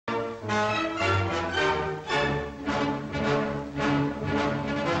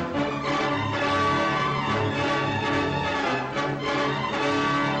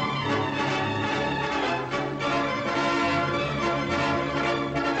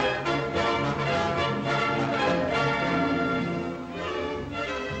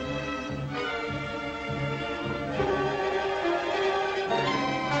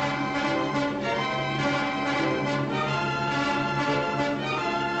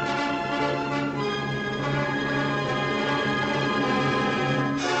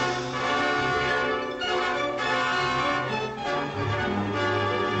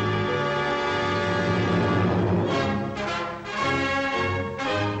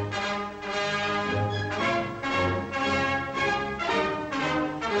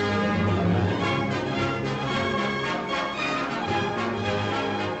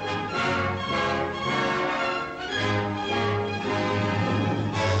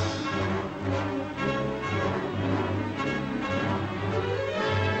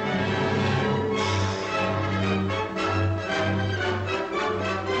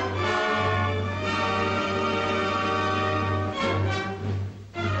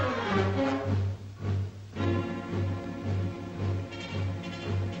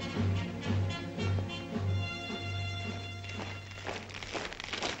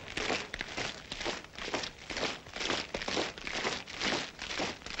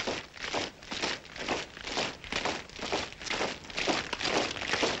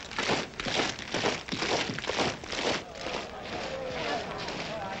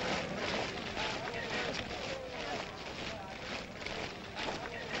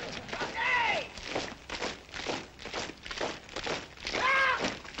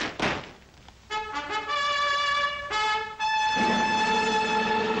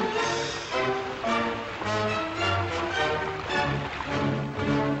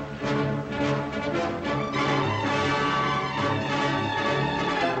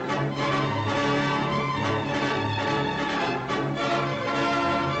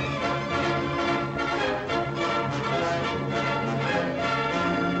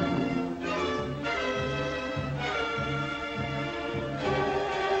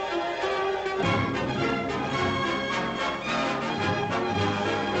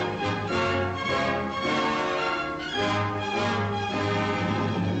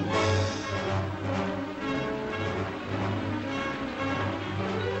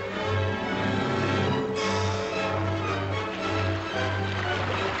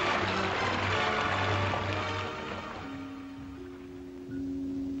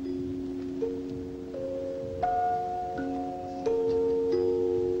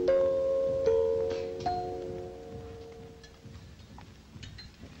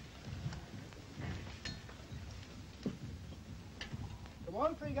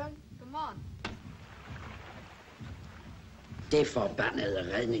John. Come on. Det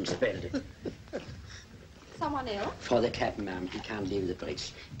forbandede redningsbælte. Someone else? For the captain, ma'am. He can't leave the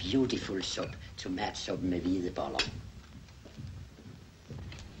bridge. Beautiful soup. Tomatsuppe med hvide boller.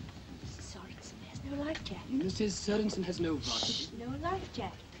 Mrs. Sorensen has no life jacket. Mrs. Sorensen has no vodka. No life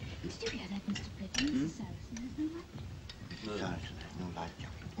jacket. Did you hear that, Mr. Britton? Mrs. Sorensen has no life jacket. Sorensen has no life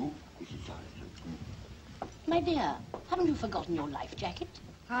jacket. Oh, Mrs. Sorensen. My dear, haven't you forgotten your life jacket?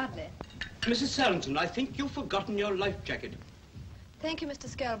 Hardly. Mrs. Sorensen, I think you've forgotten your life jacket. Thank you, Mr.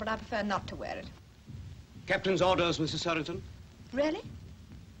 Skell, but I prefer not to wear it. Captain's orders, Mrs. Sorensen. Really?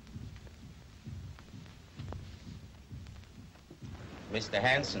 Mr.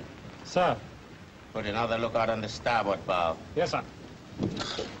 Hansen. Sir. Put another lookout on the starboard bow. Yes, sir.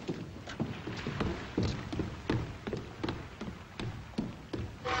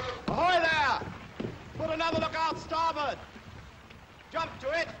 Ahoy there! Put another lookout starboard! Jump to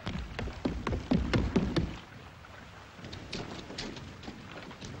it!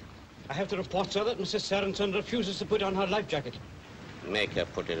 I have to report, sir, that Mrs. Sorensen refuses to put on her life jacket. Make her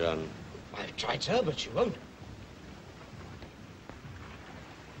put it on. I've tried, sir, but she won't.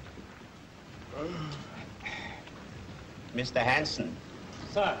 Mr. Hansen.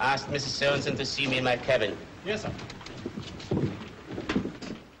 Sir. Ask Mrs. Sorensen to see me in my cabin. Yes, sir.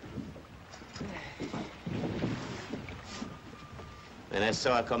 When I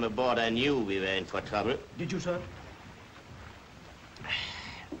saw her come aboard, I knew we were in for trouble. Did you, sir?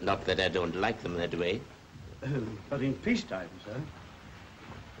 Not that I don't like them that way. But in peacetime, sir.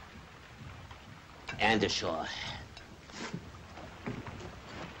 And ashore.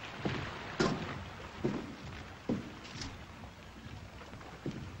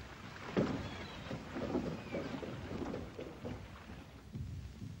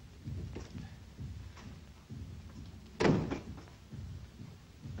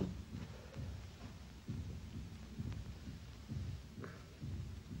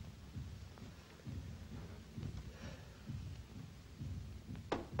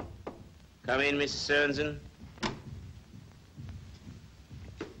 Come in, Mrs. Sorensen.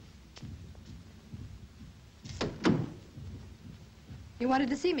 You wanted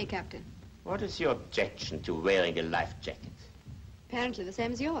to see me, Captain. What is your objection to wearing a life jacket? Apparently the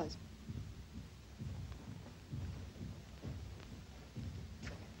same as yours.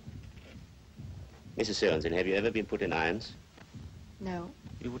 Mrs. Sorensen, have you ever been put in irons? No.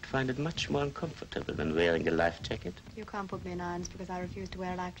 You would find it much more uncomfortable than wearing a life jacket. You can't put me in irons because I refuse to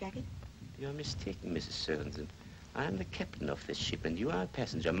wear a life jacket. You're mistaken, Mrs. Sorensen. I am the captain of this ship, and you are a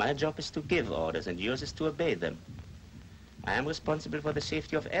passenger. My job is to give orders, and yours is to obey them. I am responsible for the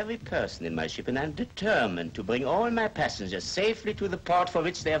safety of every person in my ship, and I'm determined to bring all my passengers safely to the port for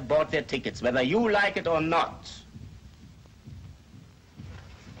which they have bought their tickets, whether you like it or not.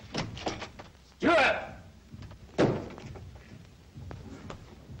 Steward!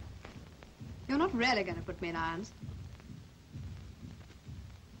 You're not really going to put me in irons.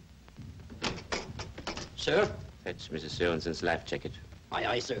 Sir? Fetch Mrs. Sorensen's life jacket. Aye,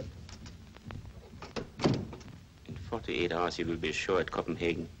 aye, sir. In 48 hours, you will be ashore at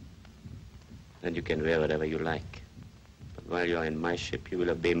Copenhagen. Then you can wear whatever you like. But while you're in my ship, you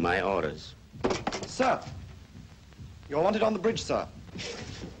will obey my orders. Sir! You're wanted on the bridge, sir.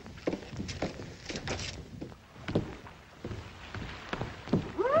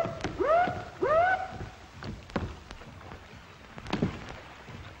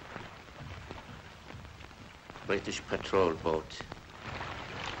 British patrol boat.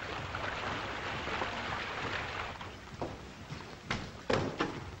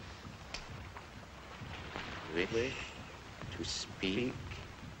 Wish to speak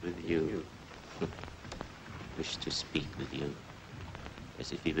with you. Wish to speak with you.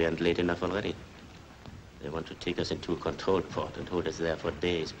 As if we weren't late enough already. They want to take us into a control port and hold us there for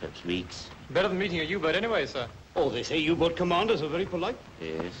days, perhaps weeks. Better than meeting a U-boat anyway, sir. Oh, they say U-boat commanders are very polite.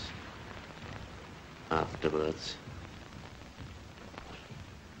 Yes. Afterwards.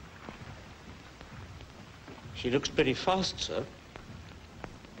 She looks pretty fast, sir.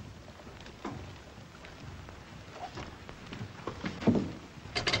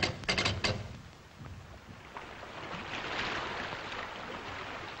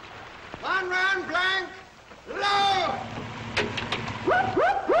 One round blank, low!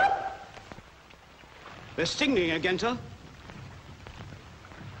 They're singing again, sir.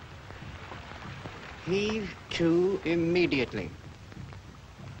 Heave to immediately.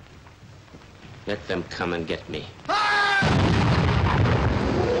 Let them come and get me.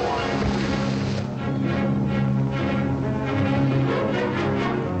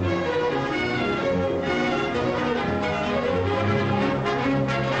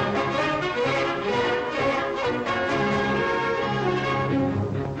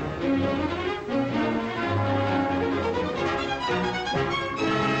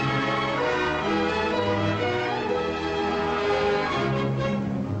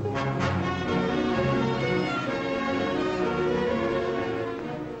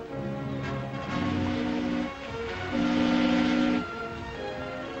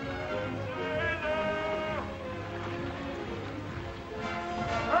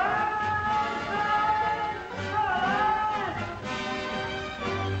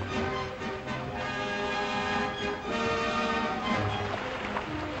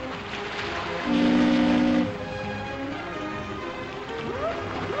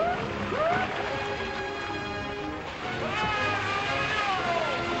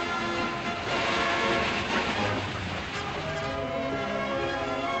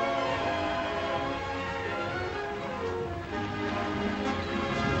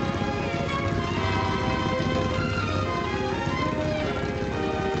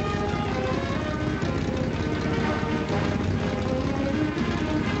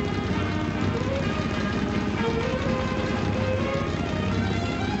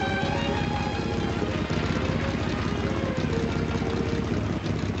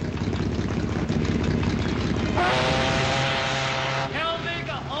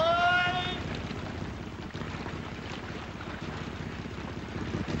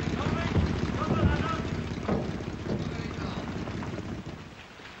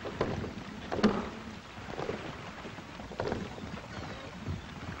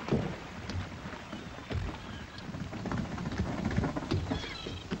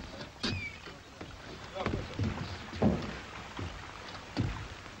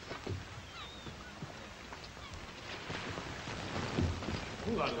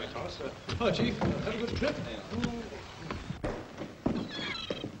 Oh, Chief, have a good trip.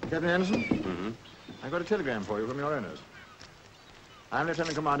 Captain Andersen? I've got a telegram for you from your owners. I'm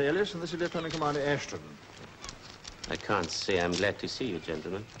Lieutenant Commander Ellis, and this is Lieutenant Commander Ashton. I can't say I'm glad to see you,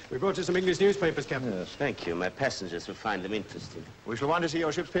 gentlemen. We brought you some English newspapers, Captain. Yes, thank you. My passengers will find them interesting. We shall want to see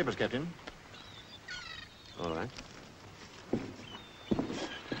your ship's papers, Captain. All right.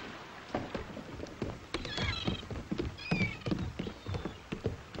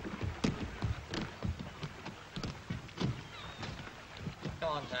 Come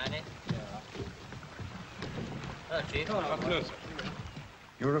on, Tiny. Oh, Chief. Come on, closer.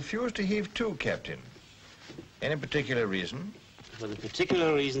 You refuse to heave to, Captain. Any particular reason? For the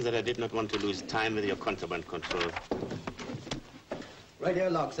particular reason that I did not want to lose time with your contraband control. Radio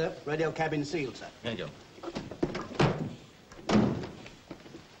log, sir. Radio cabin sealed, sir. Thank you.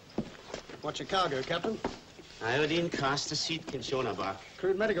 What's your cargo, Captain? Iodine, caster seed, Embark.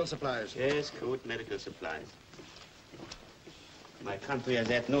 Crude medical supplies. Yes, crude medical supplies. My country has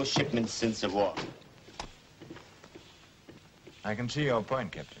had no shipments since the war. I can see your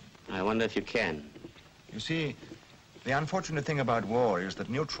point, Captain. I wonder if you can. You see, the unfortunate thing about war is that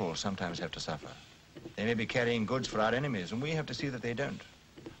neutrals sometimes have to suffer. They may be carrying goods for our enemies, and we have to see that they don't.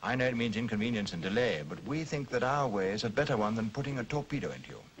 I know it means inconvenience and delay, but we think that our way is a better one than putting a torpedo into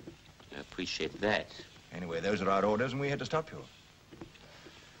you. I appreciate that. Anyway, those are our orders, and we had to stop you.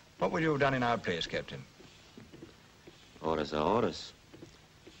 What would you have done in our place, Captain? Orders are orders.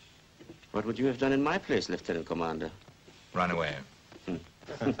 What would you have done in my place, Lieutenant Commander? Run away.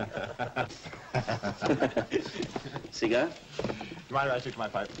 Cigar? Do you mind if I stick to my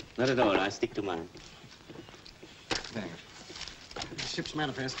pipe? Not at all. I stick to mine. Thanks. Ship's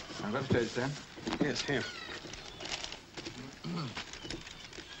manifest. I've got a stage, sir. Yes, here.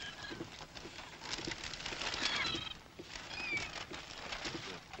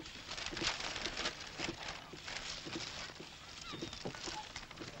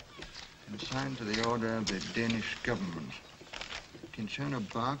 Consigned to the order of the Danish government. Concerna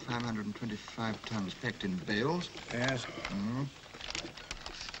bark, 525 tons, packed in bales. Yes.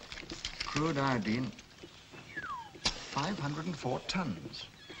 Crude iodine, 504 tons.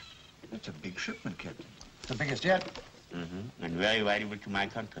 That's a big shipment, Captain. The biggest yet. And very valuable to my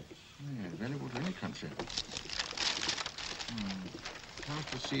country. Yeah, valuable to any country.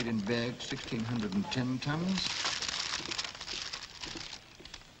 Caster seed in bags, 1,610 tons.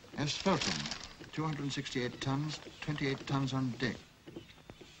 Asphaltum, 268 tons, 28 tons on deck.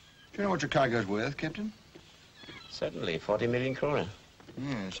 Do you know what your cargo's worth, Captain? Certainly, 40 million kroner.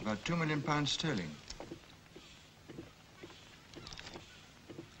 Yes, about 2 million pounds sterling.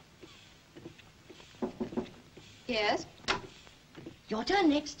 Yes? Your turn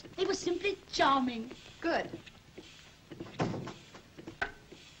next. They were simply charming. Good.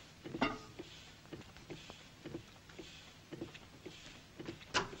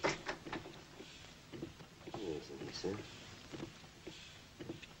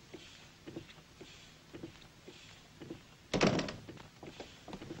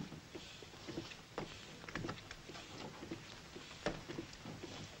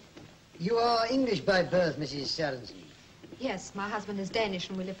 You are English by birth, Mrs. Sørensen. Yes, my husband is Danish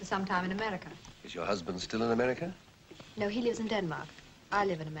and we lived for some time in America. Is your husband still in America? No, he lives in Denmark. I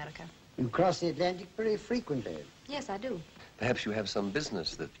live in America. You cross the Atlantic very frequently. Yes, I do. Perhaps you have some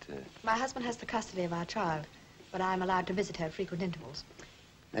business that... My husband has the custody of our child, but I'm allowed to visit her at frequent intervals.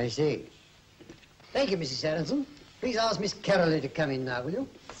 I see. Thank you, Mrs. Andersen. Please ask Miss Carolee to come in now, will you?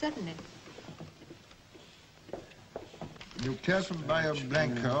 Certainly. You cleared from Bahia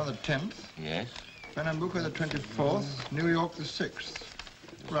Blanco on the 10th. Yes. Pernambuco the 24th, New York the 6th.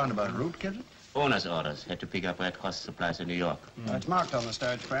 Roundabout route, Captain? Owner's orders. Had to pick up Red Cross supplies in New York. It's marked on the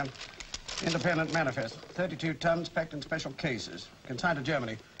stowage, friend. Independent manifest. 32 tons packed in special cases. Consigned to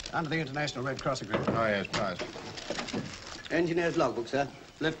Germany under the International Red Cross Agreement. Oh, yes, pass. Engineer's logbook, sir.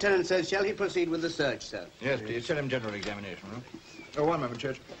 Lieutenant says, shall he proceed with the search, sir? Yes, please. Tell him general examination, huh? Oh, one moment,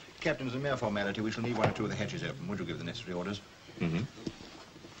 Church. Captain, as a mere formality, we shall need one or two of the hatches open. Would you give the necessary orders?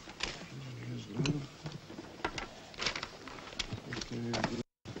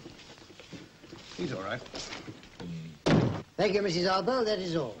 He's all right. Thank you, Mrs. Arbel. That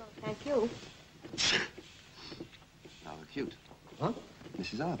is all. Thank you. How cute. What?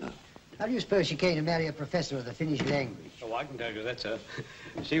 Mrs. Arbel. How do you suppose she came to marry a professor of the Finnish language? Oh, I can tell you that, sir.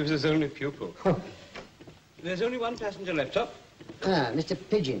 She was his only pupil. There's only one passenger left up. Ah, Mr.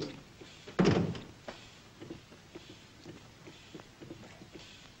 Pigeon.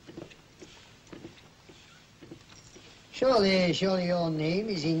 Surely your name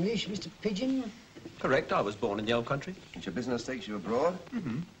is English, Mr. Pigeon? Correct. I was born in the old country. And your business takes you abroad?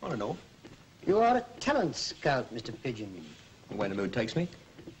 Mm-hmm. On and off. You are a talent scout, Mr. Pigeon. When the mood takes me.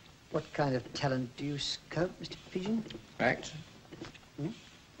 What kind of talent do you scout, Mr. Pigeon? Acts. Hmm?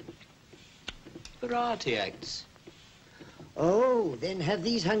 Variety acts. Oh, then have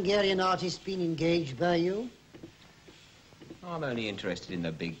these Hungarian artists been engaged by you? I'm only interested in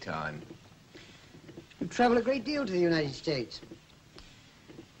the big time. You travel a great deal to the United States.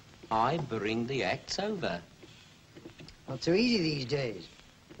 I bring the acts over. Not so easy these days.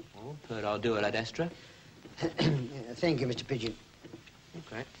 Oh, but I'll do it ad extra. Thank you, Mr. Pigeon.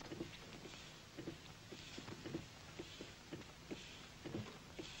 Okay.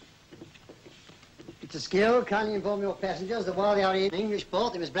 It's a skill. Kindly inform your passengers that while they are in English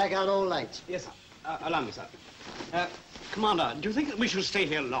port, they must black out all lights. Yes, sir. Allow me, sir. Commander, do you think that we shall stay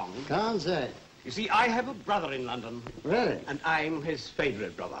here long? Can't say. You see, I have a brother in London. Really? And I'm his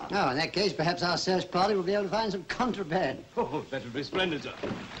favorite brother. Oh, in that case, perhaps our search party will be able to find some contraband. Oh, that would be splendid, sir.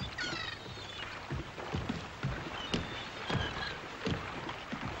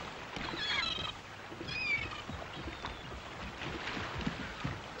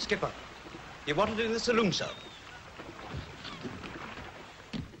 Skipper, you wanted in the saloon, sir?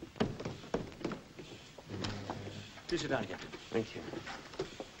 Please sit down, Captain. Thank you.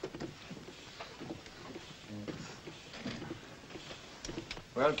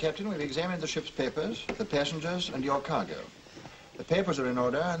 Well, Captain, we've examined the ship's papers, the passengers, and your cargo. The papers are in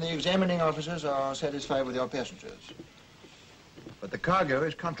order, and the examining officers are satisfied with your passengers. But the cargo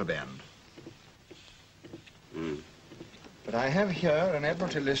is contraband. But I have here an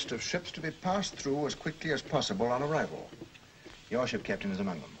Admiralty list of ships to be passed through as quickly as possible on arrival. Your ship, Captain, is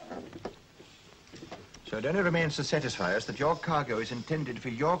among them. So it only remains to satisfy us that your cargo is intended for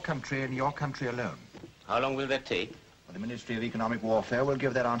your country and your country alone. How long will that take? Well, the Ministry of Economic Warfare will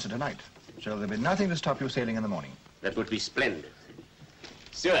give that answer tonight. So there'll be nothing to stop you sailing in the morning. That would be splendid.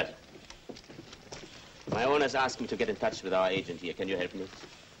 Steward, my owners asked me to get in touch with our agent here. Can you help me?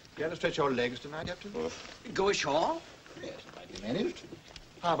 Care to stretch your legs tonight, Captain? Go ashore? Yes, it might be managed.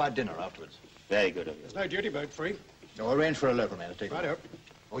 How about dinner afterwards? Very good of you. There's no duty boat free. So arrange for a local man to take Righto.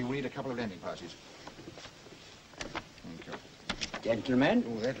 Oh, you will need a couple of landing passes. Thank you. Gentlemen.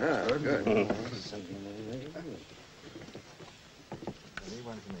 Oh, that's good. good. Only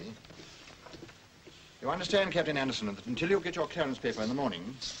one for me. You understand, Captain Andersen, that until you get your clearance paper in the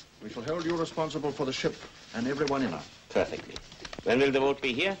morning, we shall hold you responsible for the ship and everyone in her. Perfectly. When will the boat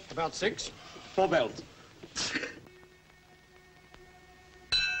be here? About 6. 4 bells.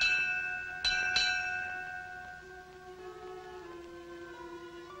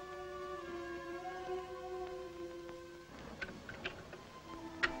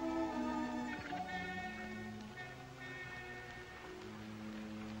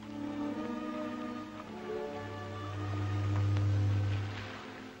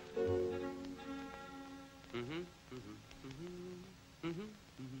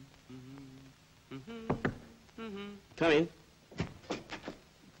 Come in.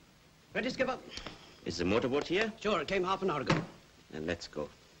 Ready, Skipper? Is the motorboat here? Sure, it came half an hour ago. Then let's go.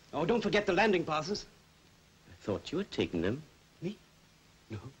 Oh, don't forget the landing passes. I thought you had taken them. Me?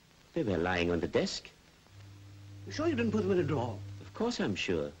 No. They were lying on the desk. You sure you didn't put them in a drawer? Of course I'm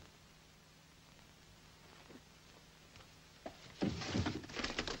sure. They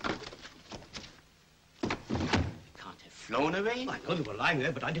can't have flown away. I know they were lying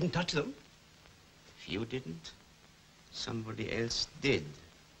there, but I didn't touch them. If you didn't, somebody else did.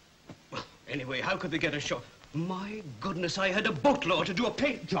 Well, anyway, how could they get ashore? My goodness, I had a boatload to do a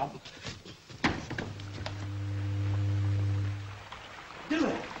paint job.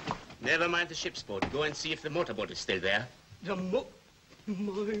 Never mind the ship's boat. Go and see if the motorboat is still there.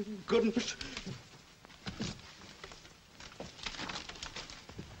 My goodness.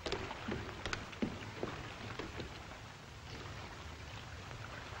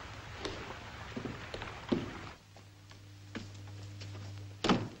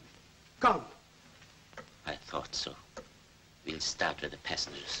 Come. I thought so. We'll start with the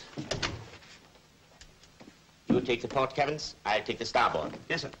passengers. You take the port cabins, I'll take the starboard.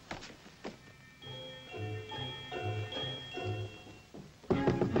 Yes, sir.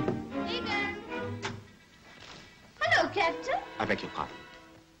 Egan! Hello, Captain. I beg your pardon.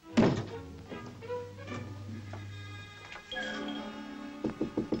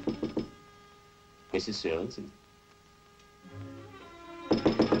 Mrs. Sørensen.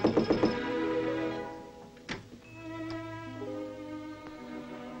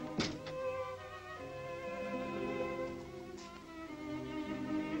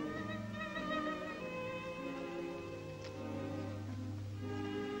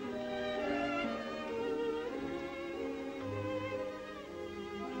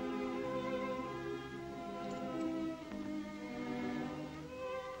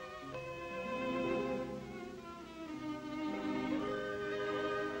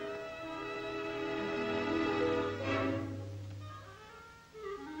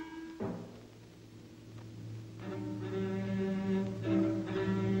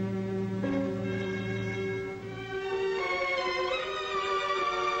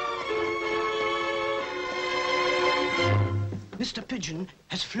 Pigeon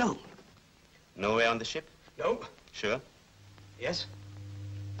has flown. Nowhere on the ship? No. Sure? Yes?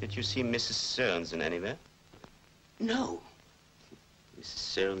 Did you see Mrs. Sørensen anywhere? No.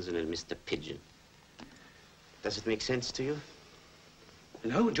 Mrs. Sørensen and Mr. Pigeon. Does it make sense to you?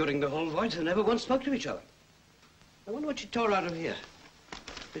 No, during the whole voyage, they never once spoke to each other. I wonder what she tore out of here.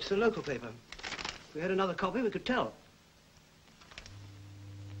 It's the local paper. If we had another copy, we could tell.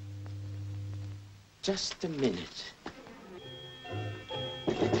 Just a minute.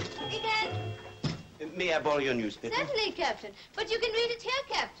 Begin. May I borrow your newspaper? Certainly, Captain. But you can read it here,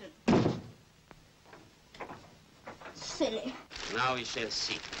 Captain. Silly. Now we shall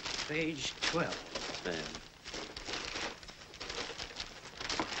see. Page 12.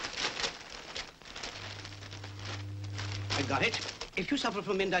 I got it. If you suffer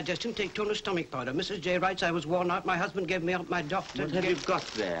from indigestion, take toner stomach powder. Mrs. J writes I was worn out. My husband gave me up my doctor. What have you got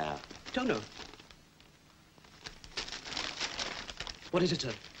there? Toner. What is it,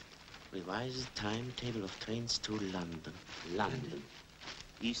 sir? Revised timetable of trains to London. London.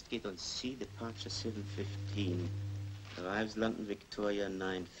 Eastgate on sea, departure 7:15. Arrives London Victoria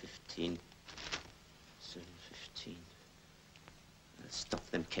 9:15. 7:15. I'll stop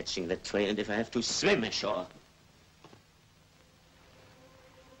them catching the train, and if I have to swim ashore.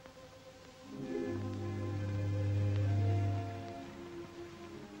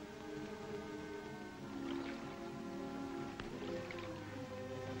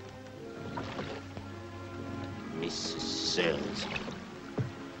 Mrs. Sørensen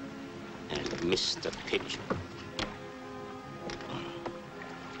and Mr. Pigeon.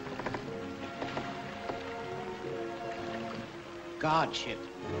 Guard ship.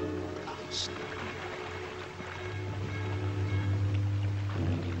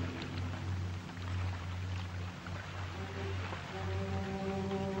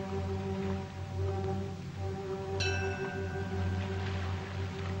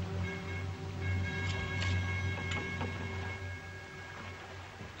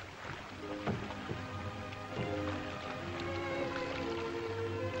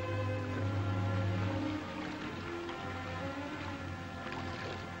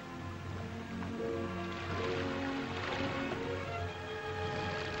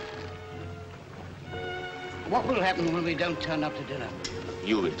 What will happen when we don't turn up to dinner?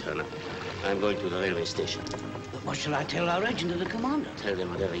 You will turn up. I'm going to the railway station. But what shall I tell our agent and the commander? Tell them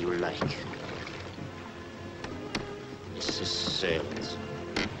whatever you like. Mrs. Sørensen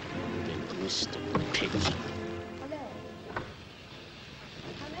and Mr. Pigeon. Hello.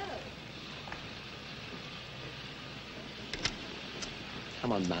 Hello.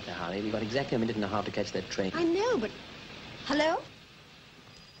 Come on, Martha, hurry. We've got exactly a minute and a half to catch that train. I know, but... Hello?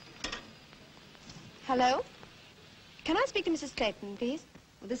 Hello? Can I speak to Mrs. Clayton, please?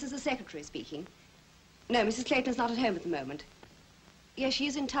 Well, this is the secretary speaking. No, Mrs. Clayton's not at home at the moment. Yes, she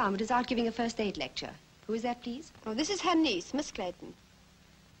is in town, but is out giving a first aid lecture. Who is that, please? Oh, this is her niece, Miss Clayton.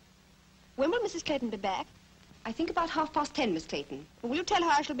 When will Mrs. Clayton be back? I think about 10:30, Miss Clayton. Well, will you tell her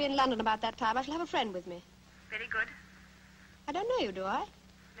I shall be in London about that time? I shall have a friend with me. Very good. I don't know you, do I?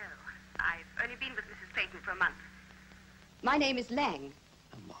 No, I've only been with Mrs. Clayton for a month. My name is Lang.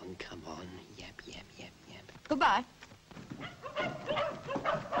 Come on. Yap, yap, yap, yap. Goodbye.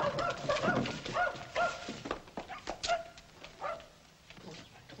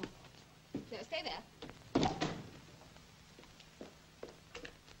 No, stay there.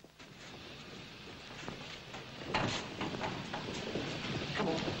 Come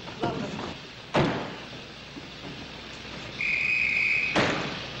on.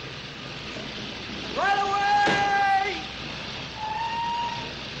 Right away!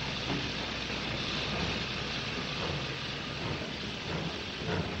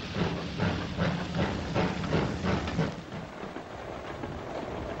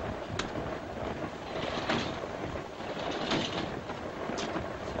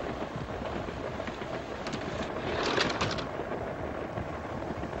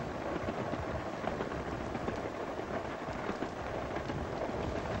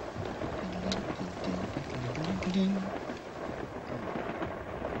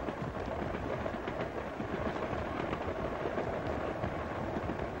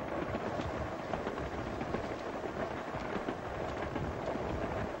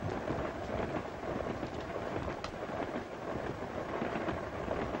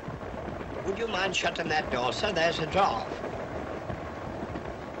 Would you mind shutting that door, sir? There's a draft.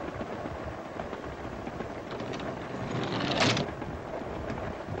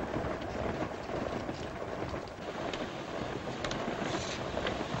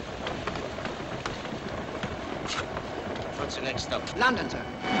 What's the next stop? London, sir.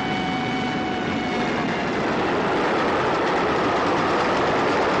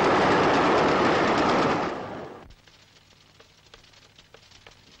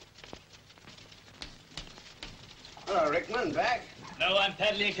 Hello, Rickman, back? No, I'm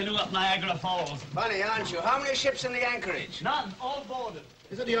paddling a canoe up Niagara Falls. Funny, aren't you? How many ships in the anchorage? None, all boarded.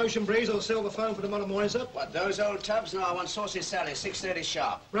 Is it the ocean breeze or silver foam for tomorrow morning, sir? What, those old tubs? No, I want Saucy Sally, 6:30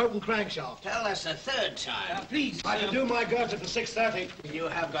 sharp. Broken crankshaft. Tell us the third time. Please, I can do my guns at the 6:30. You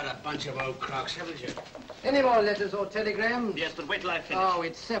have got a bunch of old crocs, haven't you? Any more letters or telegrams? Yes, but wait till I finish. Oh,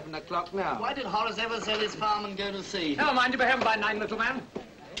 it's 7 o'clock now. Why did Horace ever sell his farm and go to sea? Never mind, you'll be home by 9, little man.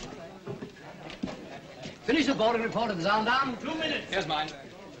 Finish the boarding report of the Zandam. 2 minutes. Here's mine.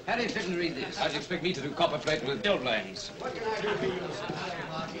 How do you fit and read this? How'd you expect me to do copper plate with build lanes? What can I do for you, sir?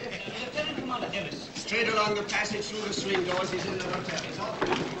 Lieutenant Commander Ellis. Straight along the passage through the swing doors. He's in the hotel. He's off.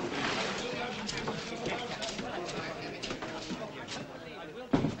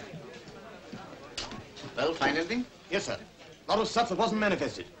 Well, find anything? Yes, sir. A lot of stuff that wasn't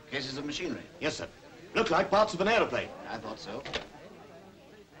manifested. Cases of machinery? Yes, sir. Look like parts of an aeroplane. I thought so.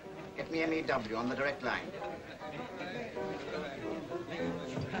 Get me MEW on the direct line.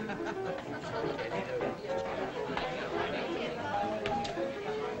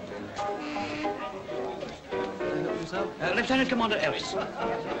 Lieutenant Commander Ellis.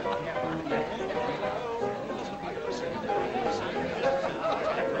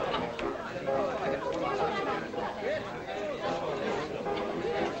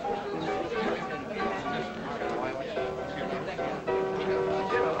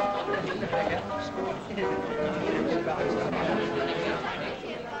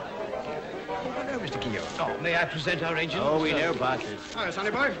 Hello, Mr. Keogh. Oh, may I present our agent? Oh, we know about it. Oh,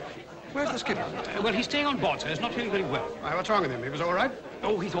 Sonny boy. Where's the skipper? Well, he's staying on board, sir. He's not feeling very well. Why, what's wrong with him? He was all right?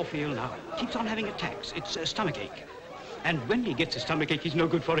 Oh, he's awfully ill now. Keeps on having attacks. It's a stomachache. And when he gets a stomachache, he's no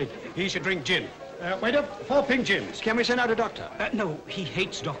good for it. He should drink gin. Wait up, 4 pink gins. Can we send out a doctor? No, he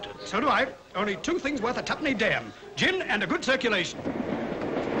hates doctors. So do I. Only 2 things worth a tuppenny damn. Gin and a good circulation.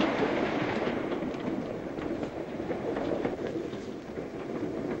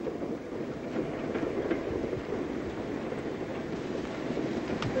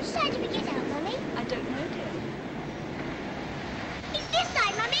 Which side do we get out, Mummy? I don't know, dear. It's this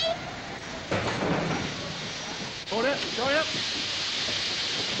side, Mummy! Order, sorry up.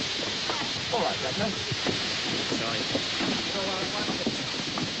 All right, Redman. Sorry.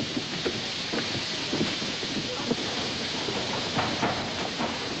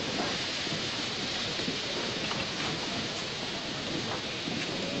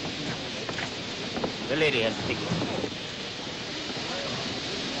 The lady has the ticket.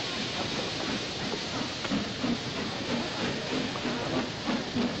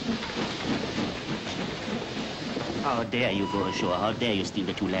 How dare you go ashore? How dare you steal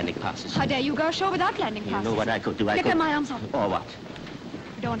the 2 landing passes? How dare you go ashore without landing passes? You know what I could do? Look at my arms off. Or what?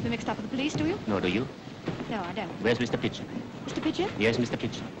 You don't want to be mixed up with the police, do you? No, do you? No, I don't. Where's Mr. Pitcher? Mr. Pitcher? Yes, Mr.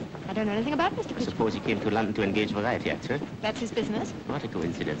 Pitcher. I don't know anything about Mr. I Pitcher. suppose he came to London to engage variety acts, huh? That's his business. What a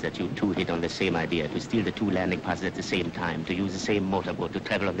coincidence that you two hit on the same idea, to steal the 2 landing passes at the same time, to use the same motorboat, to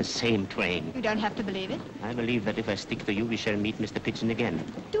travel on the same train. You don't have to believe it. I believe that if I stick to you, we shall meet Mr. Pitchin again.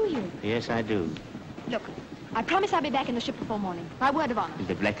 Do you? Yes, I do. Look, I promise I'll be back in the ship before morning. My word of honor.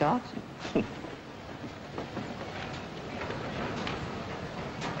 The blackout?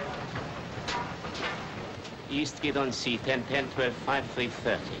 East gate on sea, 10, 10, 12, 5,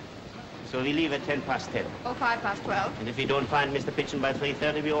 3:30. So we leave at 10 past 10. Oh, 5 past 12. And if we don't find Mr. Pitchin by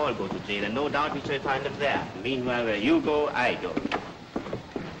 3:30, we all go to jail. And no doubt we shall find him there. Meanwhile, where you go, I go.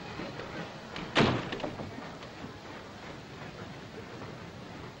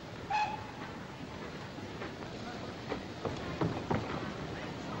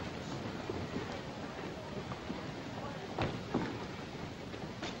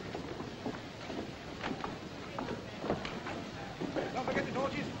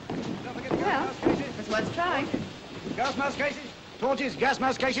 Gas mask cases, torches, gas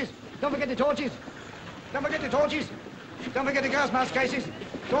mask cases. Don't forget the torches. Don't forget the torches. Don't forget the gas mask cases.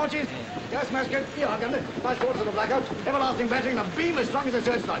 Torches, gas mask cases. Here, I've got it. 5 quarters of the blackout. Everlasting battery and a beam as strong as a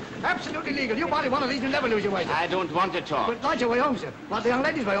searchlight. Absolutely legal. You buy one of these, you'll never lose your way, sir. I don't want to talk. But light your way home, sir. Like the young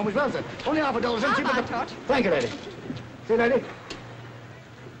lady's way home as well, sir. Only half a dollar. I'll buy a torch. Thank you, lady. See you, lady.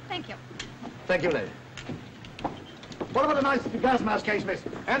 Thank you. Thank you, lady. What about a nice gas mask case, miss?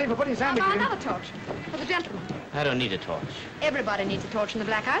 Handy for putting I'll sandwiches buy in. another torch. For the gentleman. I don't need a torch. Everybody needs a torch in the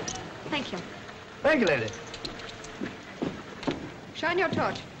blackout. Thank you. Thank you, lady. Shine your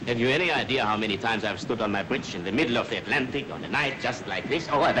torch. Have you any idea how many times I've stood on my bridge in the middle of the Atlantic on a night just like this?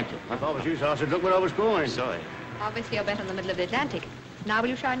 Oh, I thank you. I thought it was you, sir. I said, look where I was going. Sorry. Obviously, you're better in the middle of the Atlantic. Now will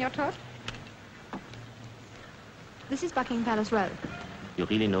you shine your torch? This is Buckingham Palace Road. You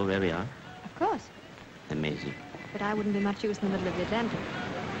really know where we are? Of course. Amazing. But I wouldn't be much use in the middle of the Atlantic.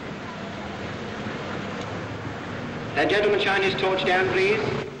 That gentleman shine his torch down, please.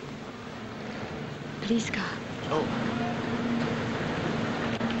 Police car. Oh.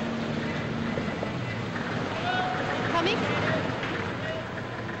 Coming?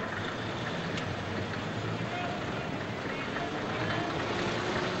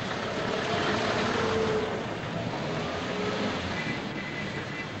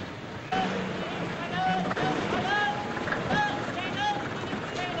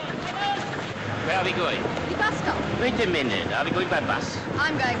 Where are we going? The bus stop. Wait a minute. Are we going by bus?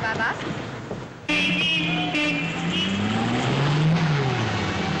 I'm going by bus.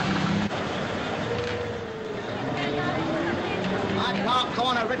 I'm Park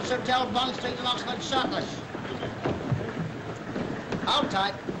Corner, Ritz Hotel, Bond Street and Oxford Circus. Hold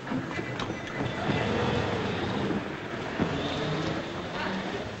tight.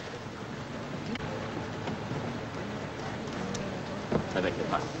 I beg your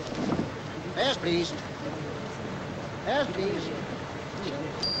pardon. Fares, please. Fares, please.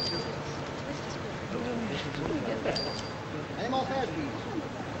 Any more fares, please?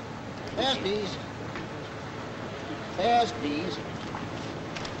 Fares, please. Fares, please.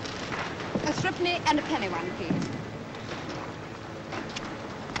 A threepenny and a penny one, please.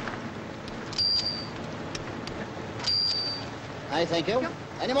 I thank you.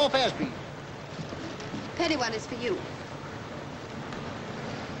 Any more fares, please? Penny one is for you.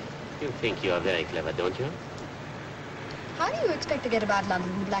 You think you are very clever, don't you? How do you expect to get about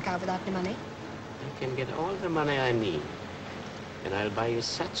London in blackout without any money? I can get all the money I need. And I'll buy you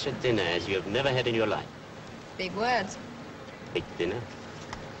such a dinner as you have never had in your life. Big words. Big dinner.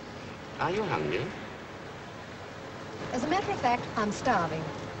 Are you hungry? As a matter of fact, I'm starving.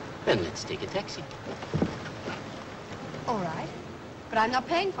 Then let's take a taxi. All right. But I'm not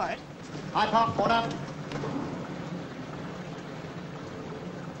paying for it. Hi, Park Corner.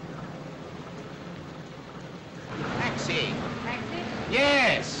 Taxi. Taxi?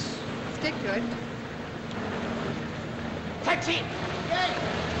 Yes. Stick to it. Taxi.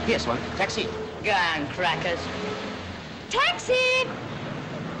 Here's one. Taxi. Go on, crackers. Taxi!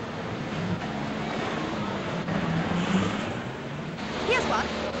 Here's one.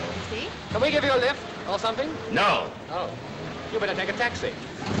 See? Can we give you a lift or something? No. Oh. You better take a taxi.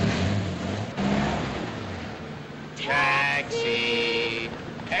 Taxi.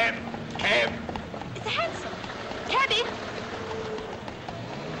 Cab. Cab. It's a hansom. Cabby.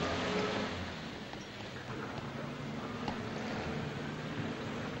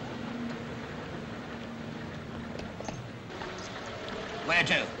 Where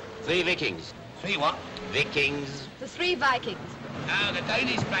to? 3 Vikings. 3 what? Vikings. The 3 Vikings. Oh, the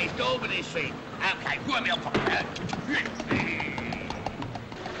Danish place, Albany Street. Okay, put me on top of that.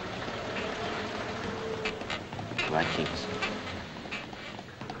 Vikings.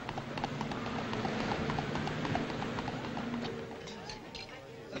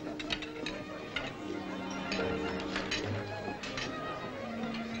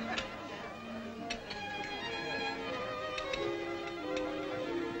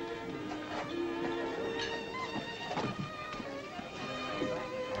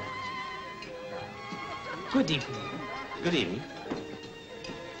 Good evening. Good evening.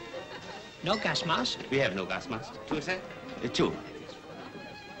 No gas mask? We have no gas mask. 2, sir? 2.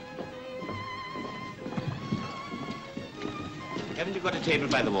 Haven't you got a table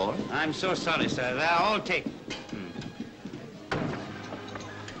by the wall? I'm so sorry, sir. They're all taken.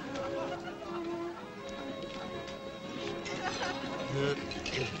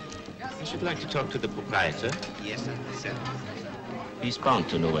 I should like to talk to the proprietor. Yes, sir. Yes, sir. He's bound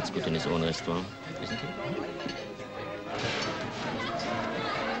to know what's good in his own restaurant, isn't he?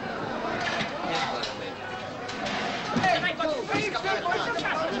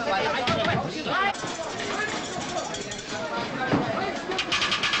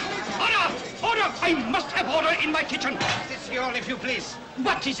 Order! I must have order in my kitchen. Mr. Sciol, if you please.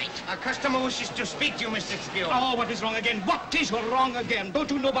 What is it? A customer wishes to speak to you, Mr. Sciol. Oh, what is wrong again? What is wrong again?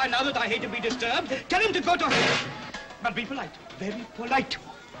 Don't you know by now that I hate to be disturbed? Tell him to go to hell. But be polite. Very polite.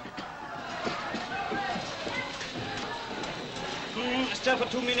 Stir for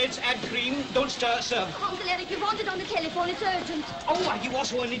 2 minutes, add cream. Don't stir, serve. Uncle Eric, you want it on the telephone. It's urgent. Oh, are you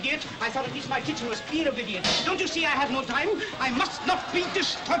also an idiot? I thought at least my kitchen was clear of idiots. Don't you see I have no time? I must not be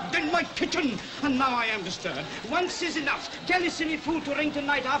disturbed in my kitchen. And now I am disturbed. Once is enough. Tell the silly fool to ring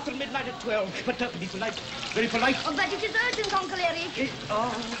tonight after midnight at 12. But be polite. Very polite. Oh, but it is urgent, Uncle Eric.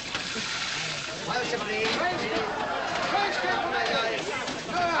 Well, please.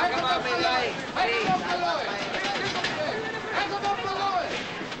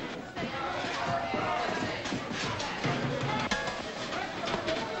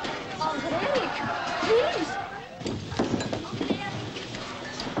 Uncle Eric, please.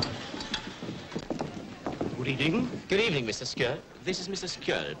 evening. Good evening, Mr. Skjöld. This is Mr.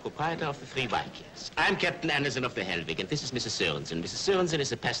 Skjöld, proprietor of the Three Vikings. I'm Captain Andersen of the Helvig, and this is Mrs. Sørensen. Mrs. Sørensen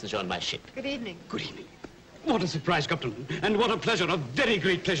is a passenger on my ship. Good evening. Good evening. What a surprise, Captain. And what a pleasure, a very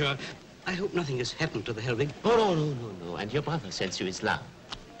great pleasure. I hope nothing has happened to the Helvig. Oh, no. And your brother sends you his love.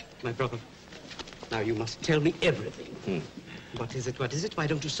 My brother. Now, you must tell me everything. What is it? What is it? Why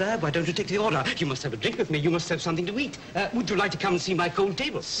don't you serve? Why don't you take the order? You must have a drink with me. You must have something to eat. Would you like to come and see my cold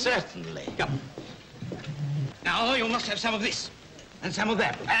table? Certainly. Come. Now, you must have some of this. And some of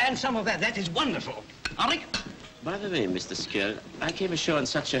that. And some of that. That is wonderful. Ulrich? By the way, Mr. Skjöld, I came ashore in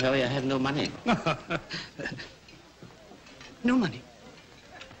such a hurry I have no money. No money?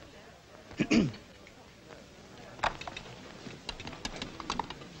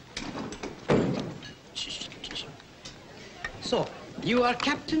 So, you are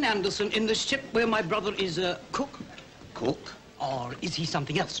Captain Andersen in the ship where my brother is a cook? Cook? Or is he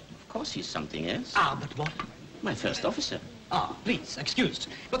something else? Of course he's something else. Ah, but what? My first officer. Ah, please, excused.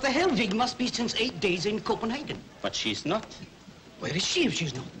 But the Helvig must be since 8 days in Copenhagen. But she's not. Where is she if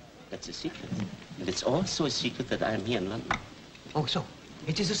she's not? That's a secret. And it's also a secret that I am here in London. Oh, so?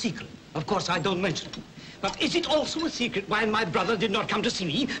 It is a secret. Of course, I don't mention it. But is it also a secret why my brother did not come to see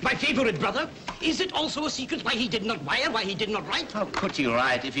me, my favorite brother? Is it also a secret why he did not wire, why he did not write? How could he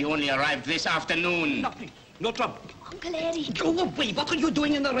write if he only arrived this afternoon? No, please. No trouble. Uncle Eddie. Go away. What are you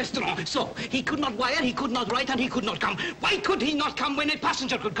doing in the restaurant? So, he could not wire, he could not write, and he could not come. Why could he not come when a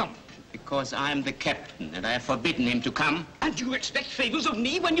passenger could come? Because I'm the captain, and I have forbidden him to come. And you expect favors of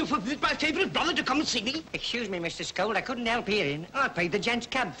me when you forbid my favorite brother to come and see me? Excuse me, Mr. Skjöld, I couldn't help hearing. I paid the gent's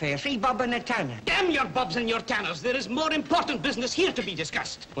cab fare, 3 bob and a tanner. Damn your bobs and your tanners. There is more important business here to be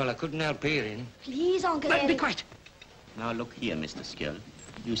discussed. Well, I couldn't help hearing. Please, Uncle Eddie. Be quiet. Now look here, Mr. Skjöld.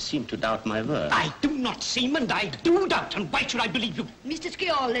 You seem to doubt my word. I do not seem, and I do doubt. And why should I believe you? Mr.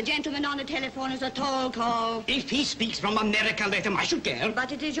 Skjöld, the gentleman on the telephone is a tall call. If he speaks from America, let him. I should care.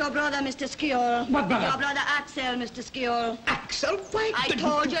 But it is your brother, Mr. Skjöld. What brother? Your brother Axel, Mr. Skjöld. Axel? Why? I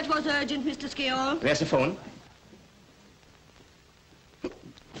told you it was urgent, Mr. Skjöld. Where's the phone?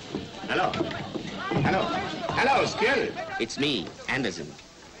 Hello? Hello, Skjöld. It's me, Andersen.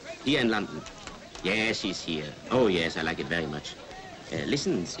 Here in London. Yes, he's here. Oh, yes, I like it very much.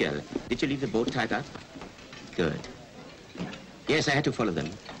 Listen, Skjöld, did you leave the boat tied up? Good. Yes, I had to follow them.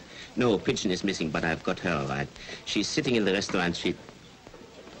 No, Pigeon is missing, but I've got her all right. She's sitting in the restaurant.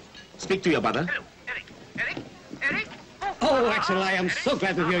 Speak to your brother. Hello, Eric? Oh, Axel, I am so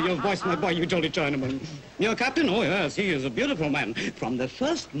glad to hear your voice, my boy, you jolly Chinaman. Your captain? Oh, yes, he is a beautiful man. From the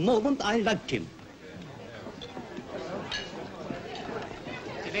first moment, I liked him.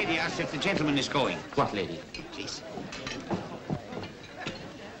 The lady asks if the gentleman is going. What lady? Please.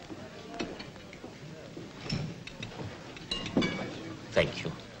 Thank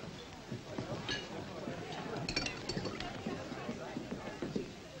you.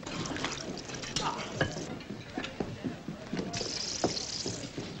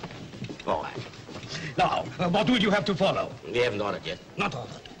 All right. Now, what will you have to follow? We haven't ordered yet. Not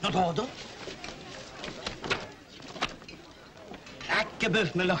ordered. Not ordered?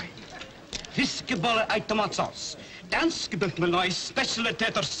 Hakkebøf med løg. Fiskebolle i tomatsaus. Danskebøf med løg,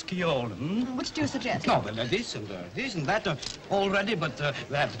 specialiteter skjål. Which do you suggest? No, well, this and that already, but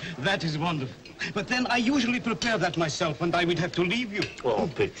that is wonderful. But then I usually prepare that myself, and I would have to leave you. Oh,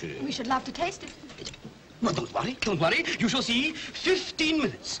 picture. We should love to taste it. Well, don't worry. You shall see 15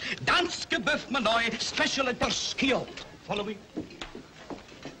 minutes. Danskebøf med løg, specialiteter skjål. Follow me.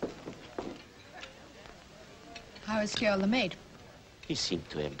 How is Skjöld the maid? He seemed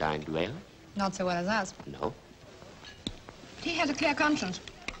to have dined well. Not so well as us. No. He has a clear conscience.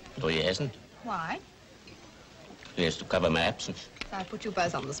 No, he hasn't. Why? He has to cover my absence. I put you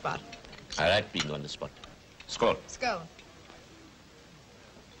both on the spot. I like being on the spot. Skål. Skål.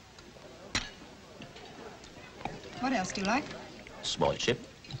 What else do you like? Small ship.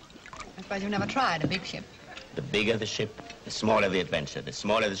 I suppose you've never tried a big ship. The bigger the ship, the smaller the adventure. The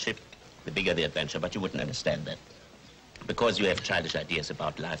smaller the ship, the bigger the adventure. But you wouldn't understand that. Because you have childish ideas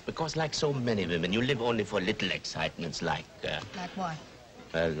about life. Because like so many women, you live only for little excitements like... Like what?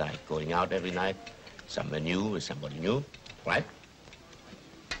 Well, like going out every night, somewhere new with somebody new, right?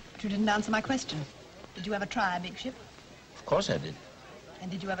 But you didn't answer my question. Did you ever try a big ship? Of course I did. And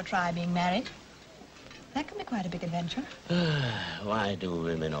did you ever try being married? That can be quite a big adventure. Why do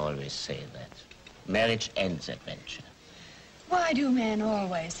women always say that? Marriage ends adventure. Why do men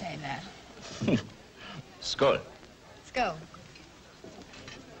always say that? Skål. Skål.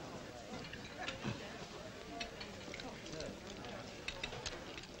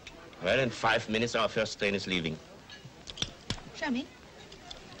 Well, in 5 minutes, our first train is leaving. Show me.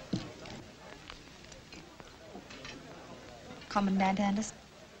 Commandant Andersen?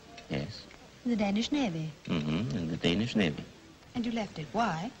 Yes. In the Danish Navy. Mm-hmm, in the Danish Navy. And you left it.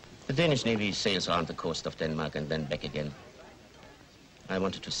 Why? The Danish Navy sails around the coast of Denmark and then back again. I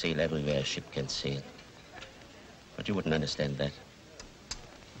wanted to sail everywhere a ship can sail. But you wouldn't understand that.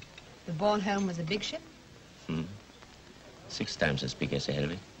 The Bornholm was a big ship? 6 times as big as a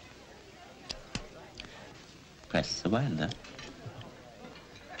Helvig. Press the winder.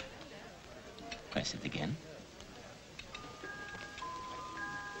 Press it again.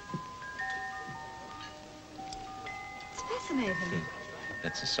 It's fascinating.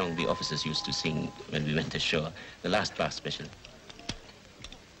 That's a song the officers used to sing when we went ashore. The last bar special.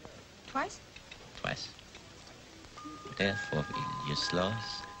 Twice? Twice. Therefore will you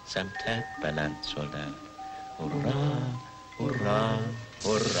slåss som tappalanssoldat. Hurra, hurra,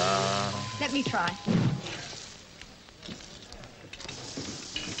 hurra. Let me try.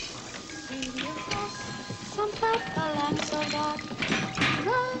 Som tappalanssoldat.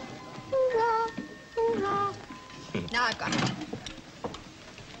 Hurra, hurra, hurra. Now I've got it.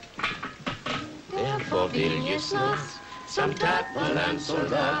 Therefore will you slåss som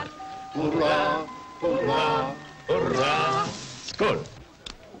tappalanssoldat. Hurra, hurra, hurra. Skål!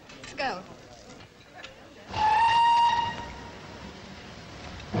 Skål.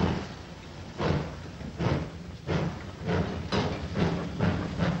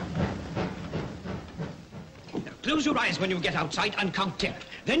 Close your eyes when you get outside and count 10.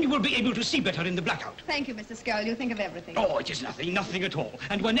 Then you will be able to see better in the blackout. Thank you, Mr. Skull. You think of everything. Oh, it is nothing, nothing at all.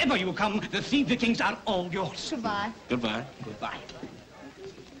 And whenever you come, the rivetings are all yours. Goodbye. Goodbye. Goodbye.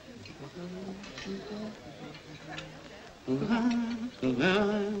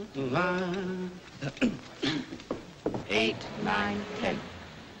 8, 9, 10.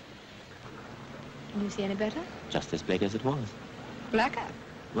 Can you see any better? Just as black as it was. Blacker.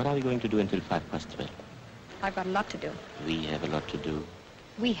 What are we going to do until 12:05? I've got a lot to do. We have a lot to do.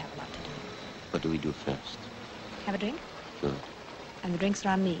 We have a lot to do. What do we do first? Have a drink? Good. And the drinks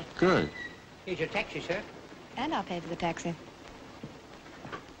are on me. Good. Here's your taxi, sir. And I'll pay for the taxi.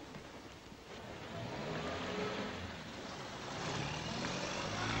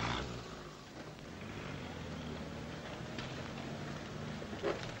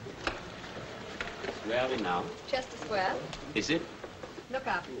 Where are we now? Chester Square. Is it? Look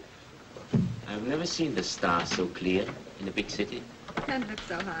up. I've never seen the stars so clear in a big city. Can't look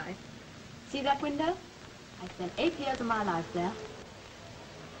so high. See that window? I spent 8 years of my life there.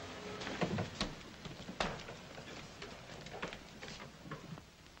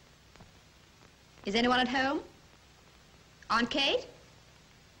 Is anyone at home? Aunt Kate?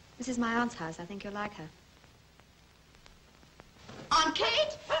 This is my aunt's house. I think you'll like her. Aunt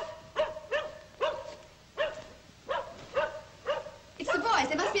Kate? It's the boys.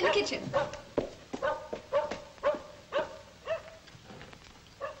 They must be in the kitchen. Come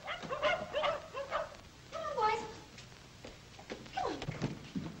on, boys. Come on.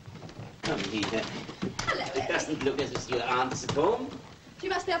 Come here. Hello, It doesn't look as if your aunt's at home. She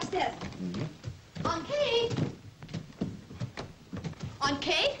must be upstairs. Aunt Kate? Aunt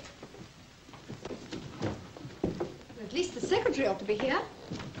Kate? Well, at least the secretary ought to be here.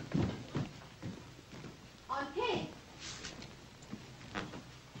 Aunt Kate?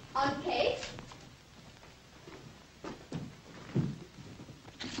 Aunt Kate?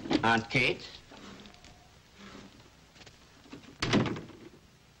 Aunt Kate?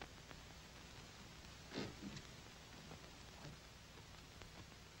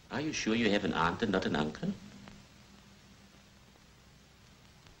 Are you sure you have an aunt and not an uncle?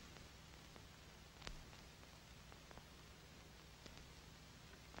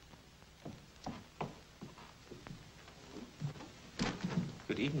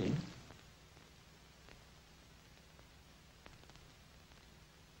 Good evening.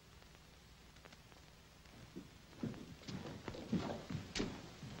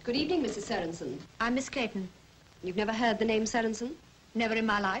 Good evening, Mrs. Sorensen. I'm Miss Clayton. You've never heard the name Sorensen? Never in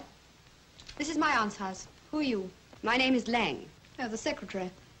my life. This is my aunt's house. Who are you? My name is Lang. Oh, the secretary.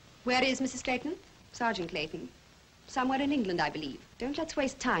 Where is Mrs. Clayton? Sergeant Clayton. Somewhere in England, I believe. Don't let's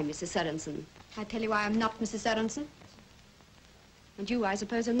waste time, Mrs. Sorensen. I tell you why I'm not Mrs. Sorensen. And you, I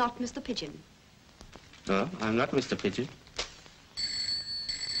suppose, are not Mr. Pigeon. No, I'm not Mr. Pigeon.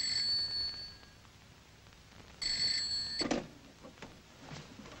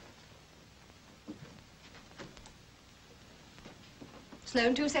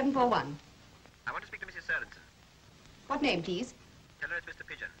 Sloan 2741. I want to speak to Mrs. Sorensen. What name, please? Tell her it's Mr.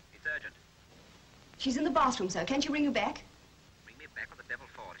 Pigeon. It's urgent. She's in the bathroom, sir. Can't you ring you back? Ring me back on the devil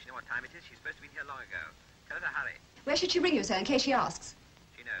for. Does she know what time it is? She's supposed to be here long ago. Tell her to hurry. Where should she ring you, sir, in case she asks?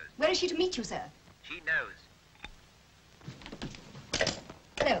 She knows. Where is she to meet you, sir? She knows.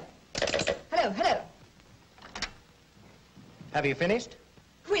 Oh, hello. Have you finished?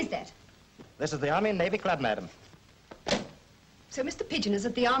 Who is that? This is the Army and Navy Club, madam. So Mr. Pigeon is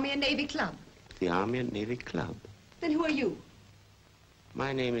at the Army and Navy Club. The Army and Navy Club. Then who are you?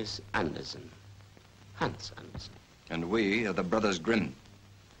 My name is Andersen. Hans Andersen. And we are the Brothers Grimm.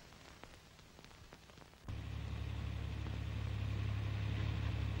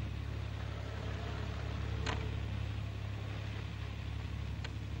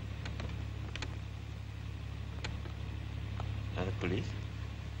 Are the police?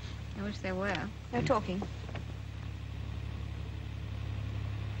 I wish there were. No talking.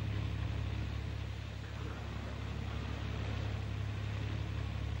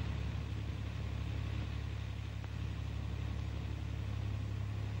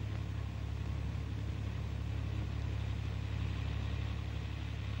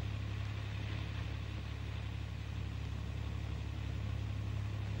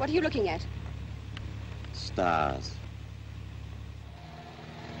 What are you looking at? Stars.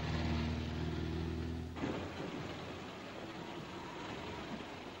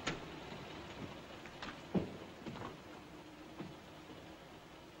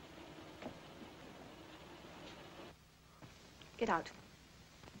 Get out.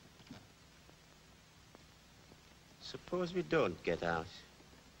 Suppose we don't get out.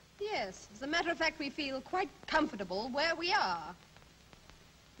 Yes, as a matter of fact, we feel quite comfortable where we are.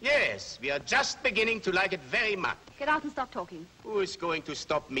 Yes, we are just beginning to like it very much. Get out and stop talking. Who is going to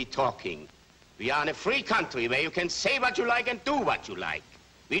stop me talking? We are in a free country where you can say what you like and do what you like.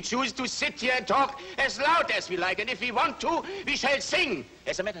 We choose to sit here and talk as loud as we like, and if we want to, we shall sing.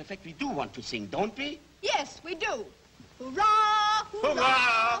 As a matter of fact, we do want to sing, don't we? Yes, we do. Hurrah!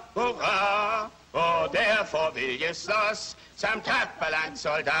 Hurrah! Hurrah! Oh, therefore will je slåss som tapperland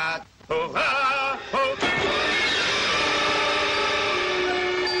soldat. Hurrah! Hurrah!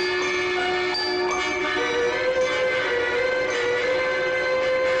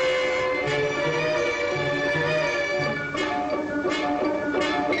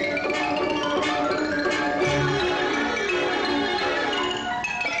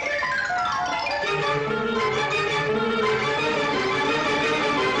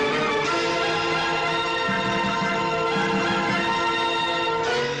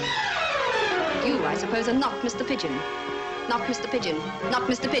 And not Mr. Pigeon. Not Mr. Pigeon. Not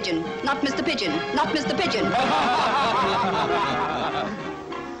Mr. Pigeon. Not Mr. Pigeon. Not Mr. Pigeon.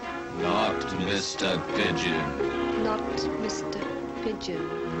 Not Mr. Pigeon. Not Mr. Pigeon.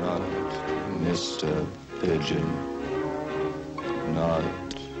 Not Mr. Pigeon. Not Mr. Pigeon. Not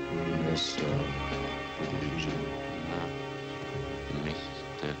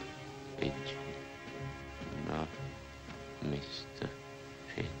Mr. Pigeon. Not Mr.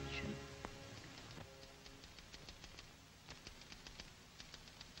 Pigeon.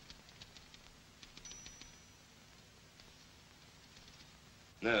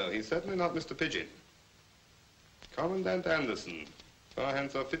 No, he's certainly not Mr. Pigeon. Commandant Andersen.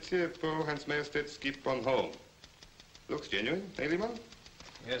 Hans Offizier på Hans Majestät Skip on home. Looks genuine, eh, Lehmann?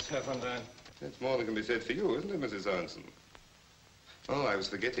 Yes, Herr von Dyne. That's more than can be said for you, isn't it, Mrs. Sorensen? Oh, I was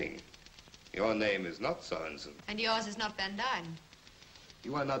forgetting. Your name is not Sorensen. And yours is not Van Dyne.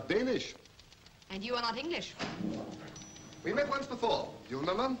 You are not Danish. And you are not English. We met once before. Do you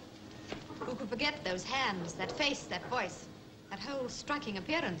remember? Who could forget those hands, that face, that voice, that whole striking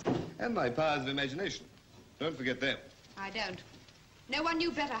appearance? And my powers of imagination. Don't forget them. I don't. No one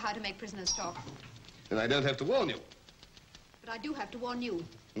knew better how to make prisoners talk. Then I don't have to warn you. But I do have to warn you.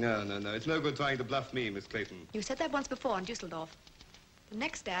 No. It's no good trying to bluff me, Miss Clayton. You said that once before in Dusseldorf. The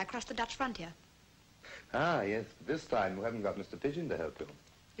next day I crossed the Dutch frontier. Ah, yes. This time you haven't got Mr. Pigeon to help you.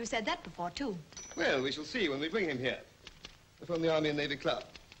 You said that before, too. Well, we shall see when we bring him here. From the Army and Navy Club.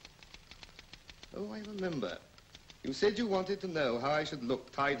 Oh, I remember. You said you wanted to know how I should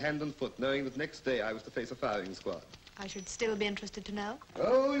look, tied hand and foot, knowing that next day I was to face a firing squad. I should still be interested to know.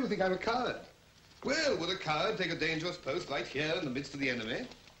 Oh, you think I'm a coward? Well, would a coward take a dangerous post right here in the midst of the enemy?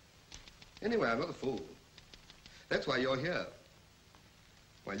 Anyway, I'm not a fool. That's why you're here.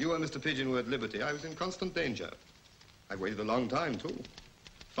 While you and Mr. Pigeon were at liberty, I was in constant danger. I waited a long time, too.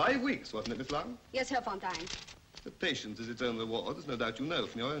 5 weeks, wasn't it, Miss Long? Yes, Herr von Dyne. But patience is its own reward, as no doubt you know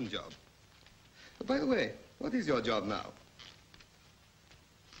from your own job. But by the way, what is your job now?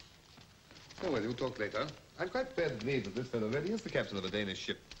 Oh, well, you'll talk later. I'm quite prepared to believe that this fellow really is the captain of a Danish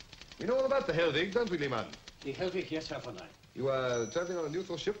ship. We know all about the Helvig, don't we, Lehmann? The Helvig, yes, Herr von Dyne. You are traveling on a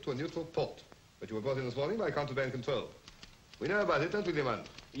neutral ship to a neutral port, but you were brought in this morning by Contraband Control. We know about it, don't we, Lehmann?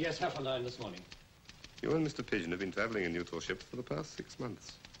 Yes, Herr von Dyne, this morning. You and Mr. Pigeon have been traveling in neutral ships for the past 6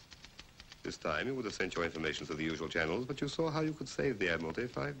 months. This time you would have sent your information through the usual channels, but you saw how you could save the Admiralty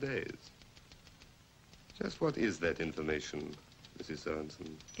 5 days. Just what is that information, Mrs.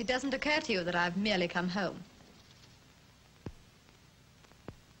 Sorensen? It doesn't occur to you that I've merely come home.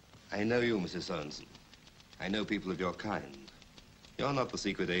 I know you, Mrs. Sorensen. I know people of your kind. You're not the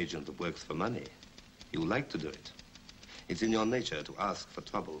secret agent that works for money. You like to do it. It's in your nature to ask for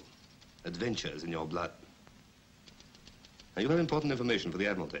trouble. Adventure is in your blood. Now, you have important information for the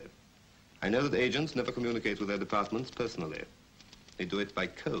Admiralty. I know that agents never communicate with their departments personally. They do it by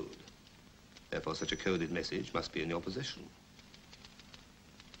code. Therefore, such a coded message must be in your possession.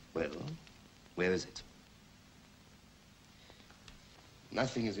 Well, where is it?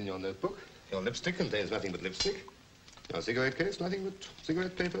 Nothing is in your notebook. Your lipstick contains nothing but lipstick. Your cigarette case, nothing but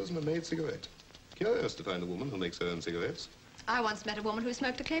cigarette papers and a made cigarette. Curious to find a woman who makes her own cigarettes. I once met a woman who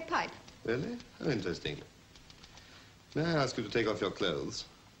smoked a clay pipe. Really? How interesting. May I ask you to take off your clothes?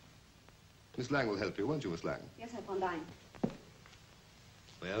 Miss Lang will help you, won't you, Miss Lang? Yes, Herr von Dyne.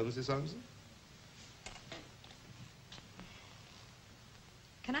 Well, Mrs. Andersen?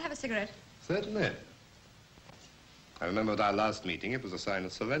 Can I have a cigarette? Certainly. I remember at our last meeting, it was a sign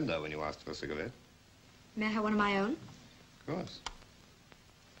of surrender when you asked for a cigarette. May I have one of my own? Of course.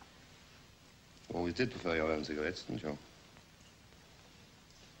 You always did prefer your own cigarettes, didn't you?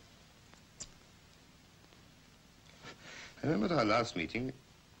 I remember at our last meeting...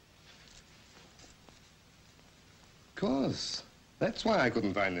 Of course. That's why I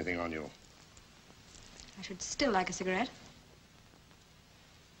couldn't find anything on you. I should still like a cigarette.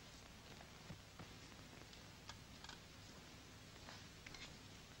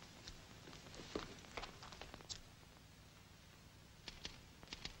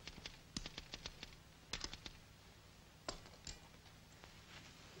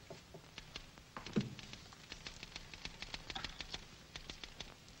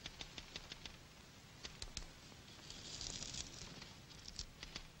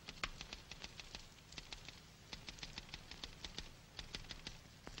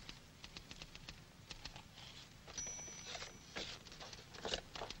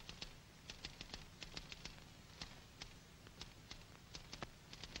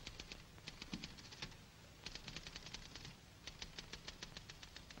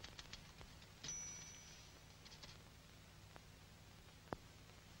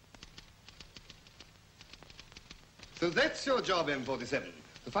 So that's your job, M47,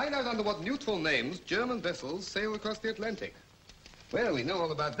 to find out under what neutral names German vessels sail across the Atlantic. Well, we know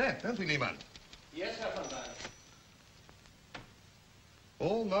all about that, don't we, Lehmann? Yes, Herr von Dyne.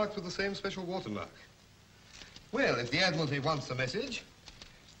 All marked with the same special watermark. Well, if the Admiralty wants a message,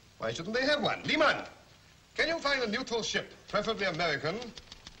 why shouldn't they have one? Lehmann, can you find a neutral ship, preferably American,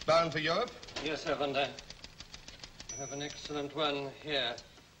 bound for Europe? Yes, Herr von Dyne. I have an excellent one here.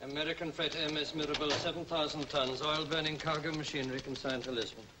 American freight MS Mirabelle, 7,000 tons, oil-burning cargo machinery consigned to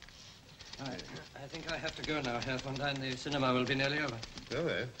Lisbon. I think I have to go now, Herr von Dyne. The cinema will be nearly over. All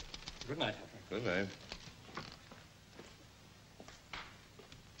right. Good night, Herr. Good night.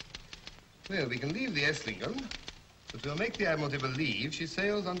 Well, we can leave the Esslingen, but we'll make the Admiralty believe she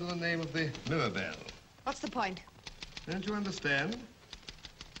sails under the name of the Mirabelle. What's the point? Don't you understand?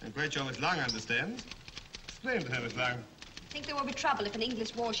 I'm quite sure Miss Lang understands. Explain to her, Miss Lang. I think there will be trouble if an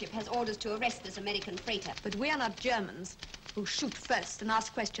English warship has orders to arrest this American freighter. But we are not Germans who shoot first and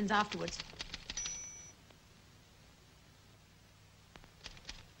ask questions afterwards.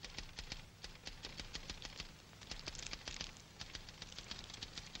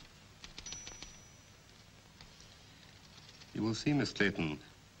 You will see, Miss Clayton,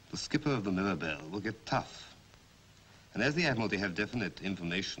 the skipper of the Mirabelle will get tough. And as the Admiralty have definite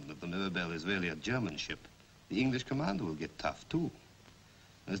information that the Mirabelle is really a German ship, the English commander will get tough, too.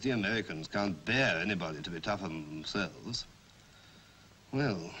 As the Americans can't bear anybody to be tougher than themselves,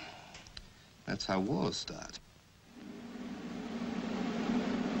 well, that's how wars start.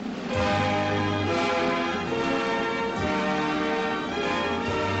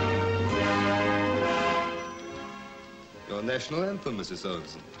 Your national anthem, Mrs.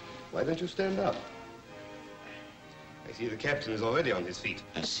 Sorensen. Why don't you stand up? I see the captain is already on his feet.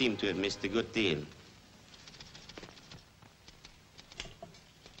 I seem to have missed a good deal.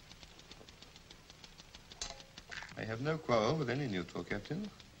 I have no quarrel with any neutral, Captain,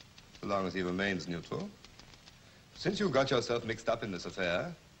 so long as he remains neutral. Since you got yourself mixed up in this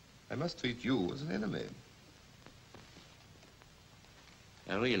affair, I must treat you as an enemy.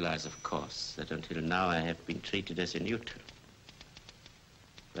 I realize, of course, that until now I have been treated as a neutral.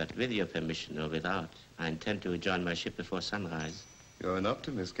 But with your permission or without, I intend to rejoin my ship before sunrise. You're an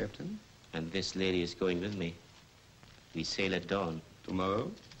optimist, Captain. And this lady is going with me. We sail at dawn.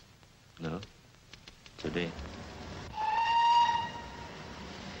 Tomorrow? No, today.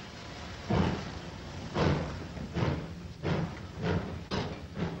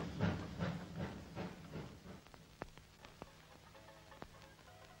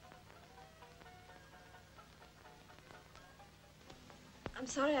 I'm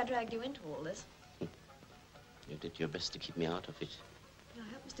sorry I dragged you into all this. You did your best to keep me out of it. I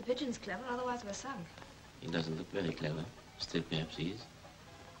hope Mr. Pigeon's clever, otherwise we're sunk. He doesn't look very clever. Still, perhaps he is.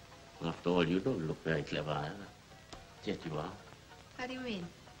 After all, you don't look very clever either. Yet you are. How do you mean?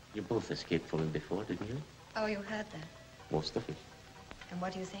 You both escaped from him before, didn't you? Oh, you heard that. Most of it. And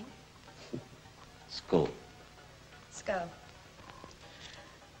what do you think? Skull. Sco. I'm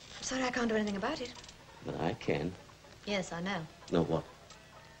sorry I can't do anything about it. But I can. Yes, I know. Know what?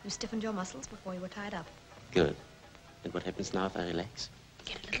 You stiffened your muscles before you were tied up. Good. And what happens now if I relax?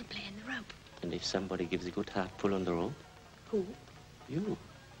 Get a little play in the rope. And if somebody gives a good hard pull on the rope? Who? You.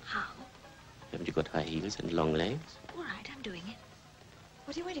 How? Haven't you got high heels and long legs? All right, I'm doing it.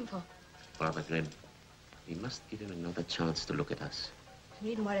 What are you waiting for? Father Grim, we must give him another chance to look at us. You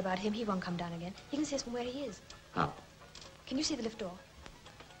needn't worry about him. He won't come down again. He can see us from where he is. How? Can you see the lift door?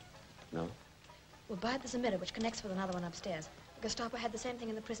 No? Well, by it there's a mirror which connects with another one upstairs. The Gestapo had the same thing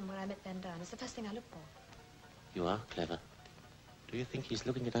in the prison where I met Van Daan. It's the first thing I look for. You are clever. Do you think he's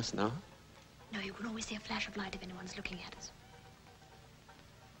looking at us now? No, you can always see a flash of light if anyone's looking at us.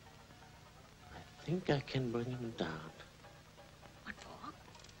 I think I can bring him down. What for?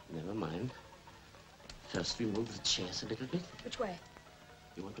 Never mind. First, we move the chairs a little bit. Which way?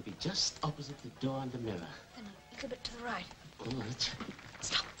 You want to be just opposite the door and the mirror. Then a little bit to the right. All right.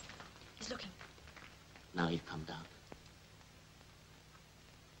 Stop. He's looking. Now you come down.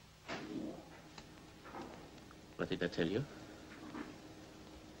 What did I tell you?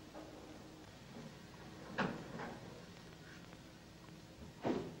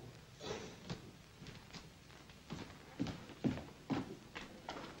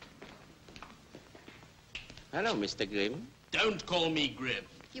 Hello, Mr. Grimm. Don't call me Grimm.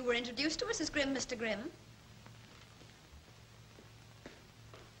 You were introduced to us as Grimm, Mr. Grimm.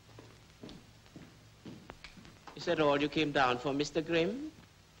 Is that all you came down for, Mr. Grimm?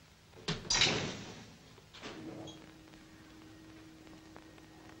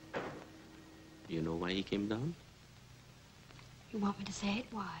 You know why he came down? You want me to say it?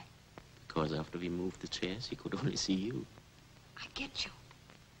 Why? Because after we moved the chairs, he could only see you. I get you.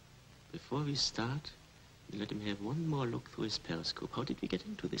 Before we start, we let him have one more look through his periscope. How did we get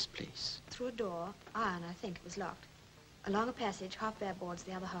into this place? Through a door, iron, I think it was locked. Along a passage, half bare boards,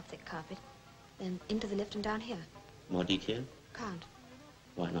 the other half thick carpet. Then into the lift and down here. More detail? Can't.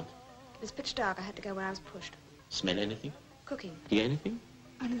 Why not? It was pitch dark. I had to go where I was pushed. Smell anything? Cooking. Hear anything?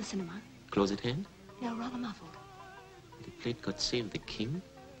 Only the cinema. Close at hand? No, rather muffled. The plate God Save the King?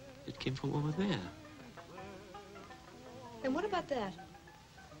 It came from over there. Then what about that?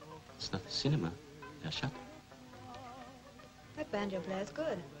 It's not the cinema. They're shut. That banjo player's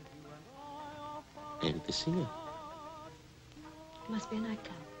good. And the singer. It must be a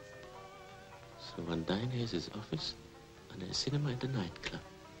nightclub. So Van Dyne has his office, and a cinema and a nightclub.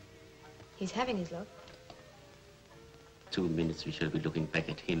 He's having his look. 2 minutes we shall be looking back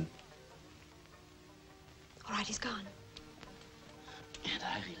at him. All right, he's gone. And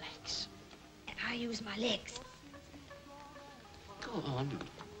I relax. And I use my legs. Go on.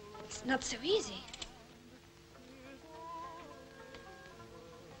 It's not so easy.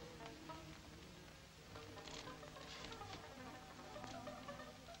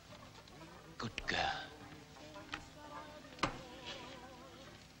 Good girl.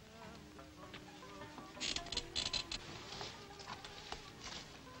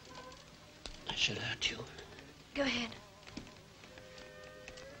 I shall hurt you. Go ahead.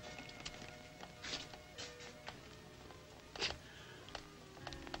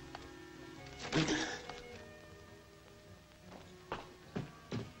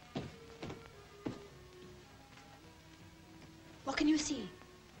 What can you see?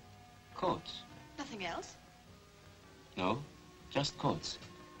 Coats. Nothing else? No, just coats.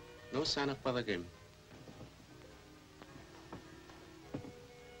 No sign of Brother Grimm.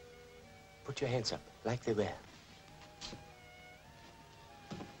 Put your hands up, like they were.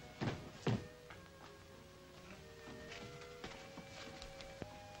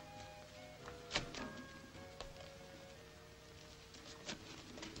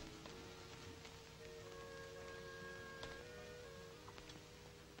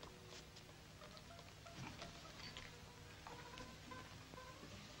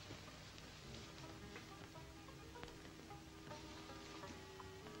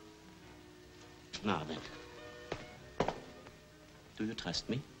 Now then. Do you trust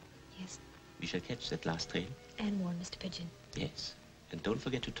me? Yes. We shall catch that last train. And warn Mr. Pigeon. Yes. And don't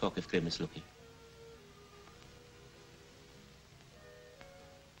forget to talk if Grimm is looking.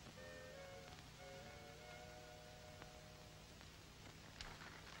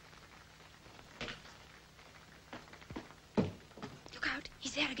 Look out.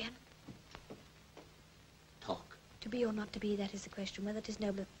 there again. Talk. To be or not to be, that is the question. Whether 'tis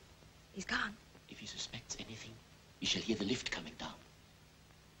noble... He's gone. If he suspects anything, we shall hear the lift coming down.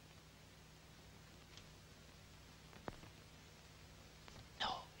 No,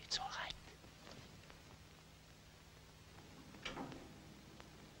 it's all right.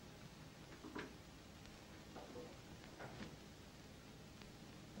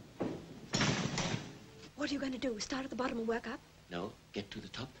 What are you going to do? Start at the bottom and work up? No, get to the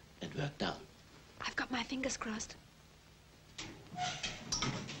top and work down. I've got my fingers crossed.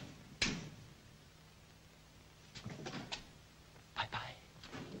 Bye-bye.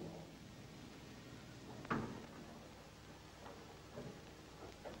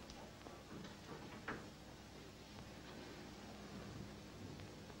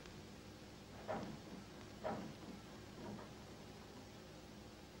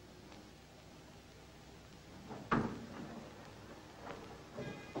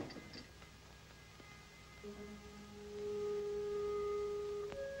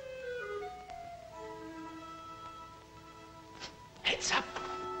 Heads up!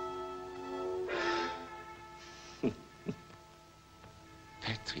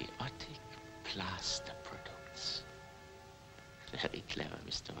 Patriotic plaster products. Very clever,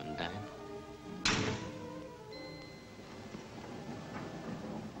 Mr. Undine.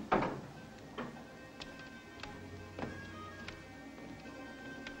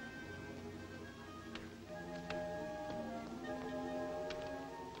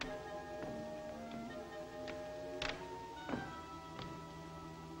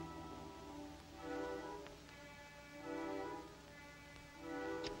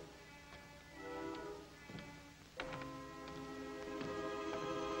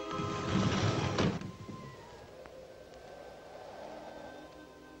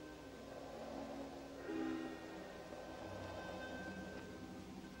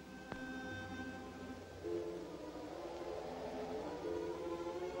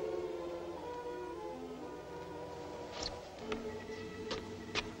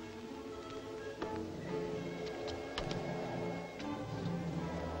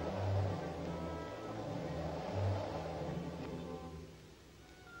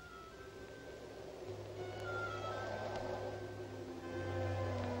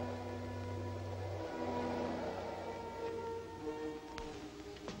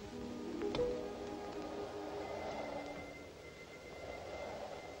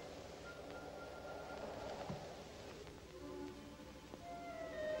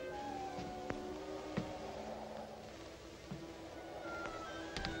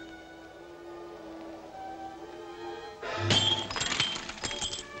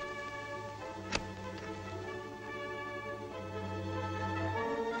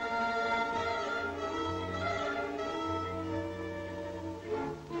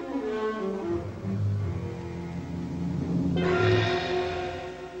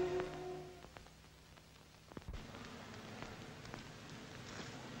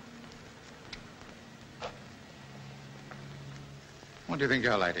 What do you think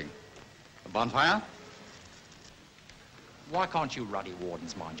you're lighting? A bonfire? Why can't you ruddy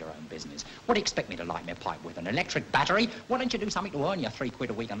wardens mind your own business? What do you expect me to light my pipe with, an electric battery? Why don't you do something to earn your £3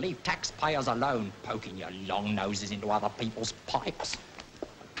 a week and leave taxpayers alone, poking your long noses into other people's pipes?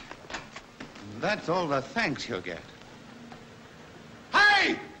 That's all the thanks you'll get.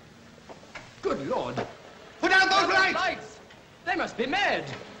 Hey! Good Lord. Put out those lights! Lights! They must be mad.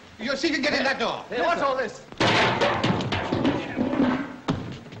 You'll see you can get in that door. Hey, what's all this?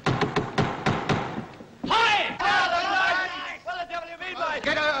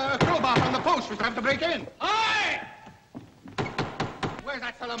 Get a crowbar from the post. We have to break in. Aye! Where's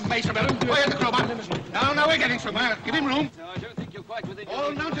that fellow Mason? Where's the crowbar? Now we're getting somewhere. Give him room. No, I don't think you're quite within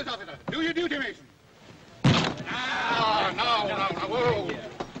All nonsense, officer. Do your duty, Mason. Now. Whoa.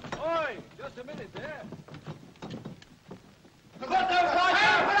 Oi, just a minute there. Put those lights!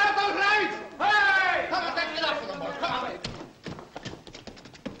 Hey, put out those lights! Hey! Come on, get up for them, boys. Come on. Hey!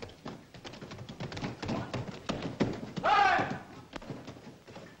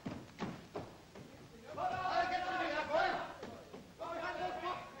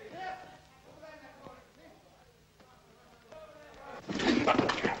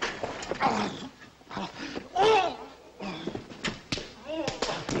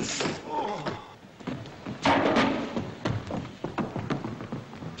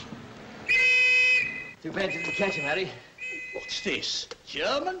 Too bad you didn't catch him, Harry. What's this?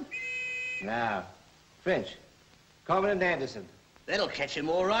 German? No. French. Common and Andersen. That'll catch him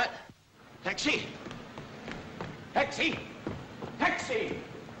all right. Taxi! Taxi! Taxi!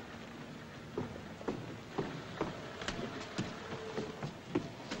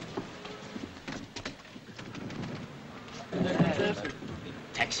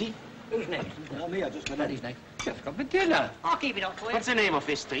 Taxi? Who's next? Me, I just got Daddy's next. Just got the dinner. I'll keep it up for you. What's the name of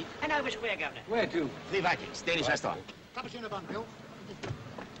this street? Hanover Square, Governor. Where to? Riveting, Danish restaurant. Cappuccino bun, Bill.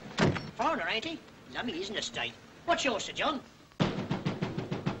 Foreigner, ain't he? Lovely, isn't it, State? What's yours, Sir John?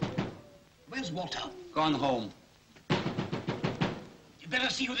 Where's Walter? Gone home. You better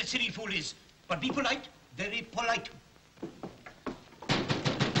see who the silly fool is. But be polite, very polite.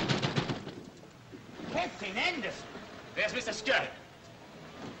 Captain Andersen! There's Mr. Skirt.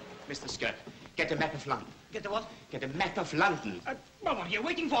 Mr. Skirt, get a map of London. Get the what? Get a map of London. Well, what are you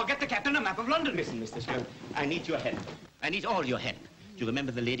waiting for? Get the captain a map of London. Listen, Mr. Skirt, I need your help. I need all your help. Do you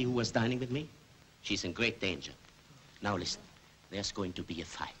remember the lady who was dining with me? She's in great danger. Now listen, there's going to be a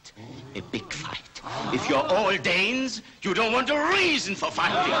fight. A big fight. If you're all Danes, you don't want a reason for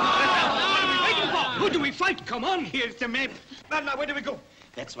fighting. What are we waiting for? Who do we fight? Come on. Here's the map. Now, where do we go?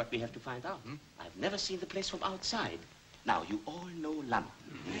 That's what we have to find out. I've never seen the place from outside. Now, you all know London.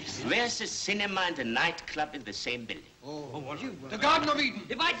 Where's the cinema and the nightclub in the same building? The Garden of Eden.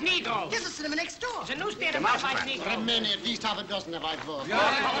 The White Negro. Here's the cinema next door. It's a new theater for White Negro. There are many, at least half a dozen of White Dwarfs.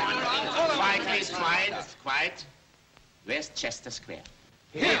 Quiet, please, quiet, quiet. Where's Chester Square?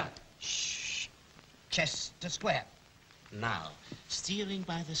 Here. Shh. Chester Square. Now, steering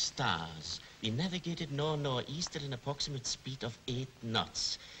by the stars, we navigated northeast at an approximate speed of 8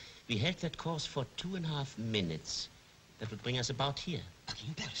 knots. We held that course for 2.5 minutes. That would bring us about here.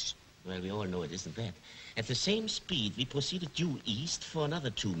 Well, we all know it isn't that. At the same speed, we proceeded due east for another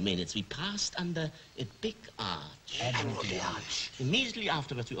 2 minutes. We passed under a big arch. Admiralty Arch. Immediately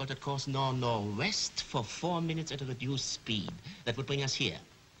afterwards, we altered course northwest for 4 minutes at a reduced speed. That would bring us here.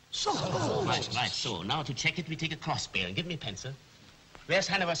 So. Right. So, now to check it, we take a cross bearing. Give me a pencil. Where's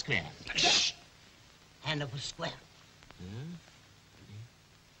Hanover Square? Shh. Hanover Square.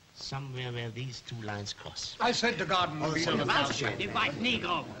 Somewhere where these two lines cross. I said the Garden of Eden. The White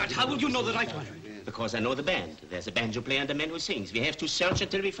Negro. But how would you know the right one? Because I know the band. There's a banjo player and a man who sings. We have to search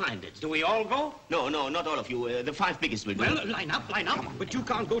until we find it. Do we all go? No, not all of you. The 5 biggest will do. Well, line up. But you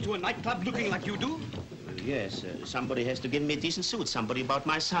can't go to a nightclub looking like you do. Yes, somebody has to give me a decent suit. Somebody about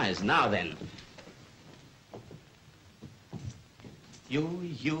my size. Now then.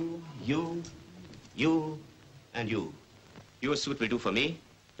 You, and you. Your suit will do for me.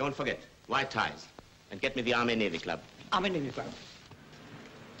 Don't forget, white ties. And get me the Army Navy Club. Army Navy Club.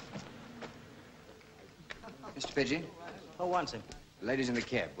 Mr. Pigeon? Who wants him? The ladies in the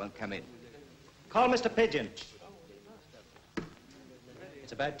cab won't come in. Call Mr. Pigeon.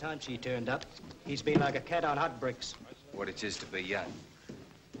 It's about time she turned up. He's been like a cat on hot bricks. What it is to be young.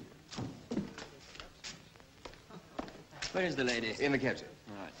 Where is the lady? In the cab, sir.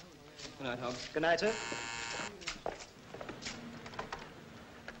 All right. Good night, Hobbs. Good night, sir.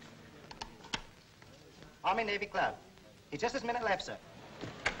 Army Navy Club. He's just this minute left, sir.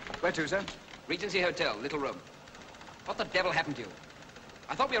 Where to, sir? Regency Hotel, little room. What the devil happened to you?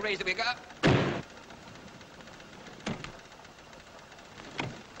 I thought we arranged that we go...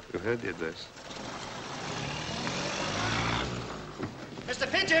 You heard the address.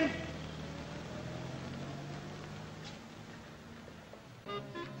 Mr. Pigeon!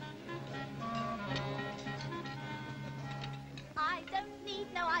 I don't need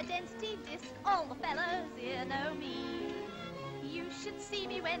no identity disc. All the fellas here know me. You should see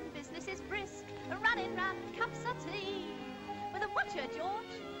me when business is brisk, running round cups of tea. With a watcher,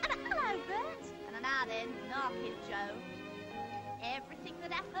 George, and a hello, Bert, and an now then, knock it, Joe. Everything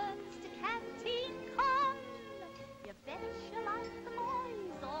that happens to Canteen Con, you betcha like the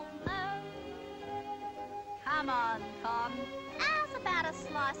boys all know. Come on, Con, how's about a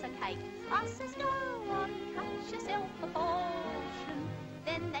slice of cake? I says, go on, cut yourself a portion.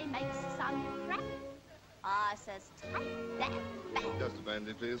 Then they make some crack. I says, take that back. Just a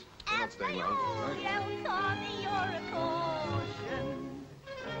bandit, please. We're not staying They long. all yell, Connie, you're a caution.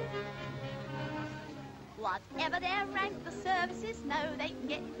 Whatever their rank, the services know they can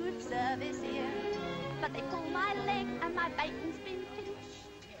get good service here. But they pull my leg and my bacon's been pinched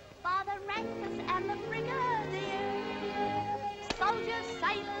by the rankers and the brigadier. Soldiers,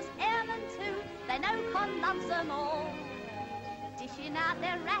 sailors, airmen too, they know Con loves them all. Dishing out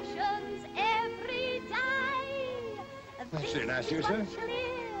their rations every day. That's very nice of you, sir.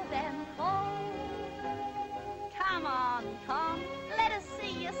 Come on, Con, let us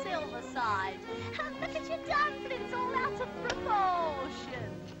see your silver side. Look at your dumplings all out of proportion.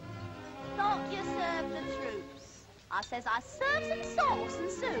 Thought you served the troops. I says I serve some sauce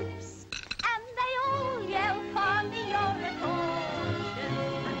and soups. And they all yell, Connie, you're a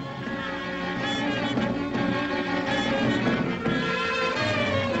caution.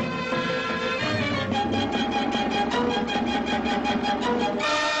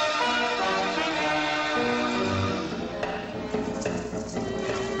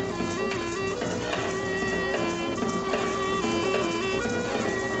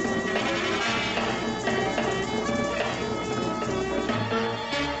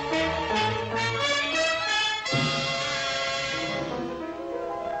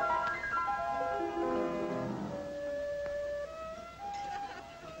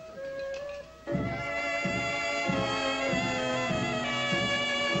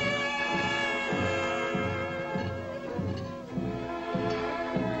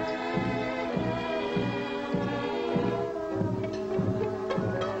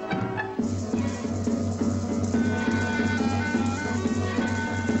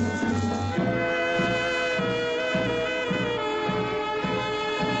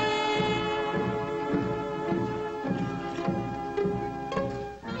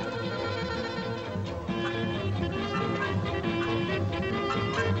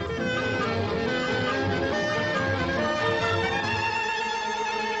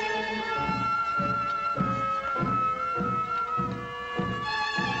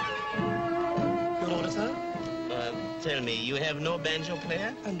 Tell me, you have no banjo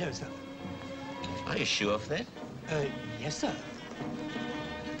player? No, sir. Are you sure of that? Yes, sir.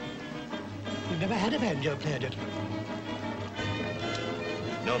 We've never had a banjo player, gentlemen.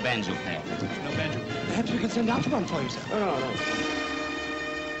 No banjo player. No banjo. Perhaps we could send out one for you, sir. No.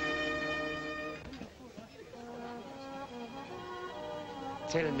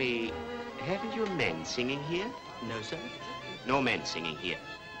 Tell me, haven't you men singing here? No, sir. No men singing here.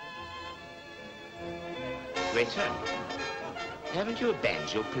 Waiter, haven't you a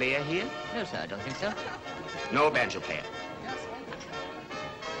banjo player here? No, sir, I don't think so. No banjo player.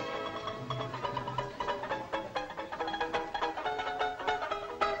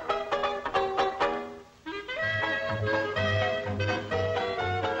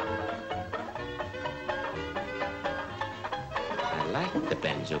 I like the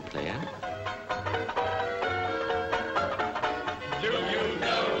banjo player. Do you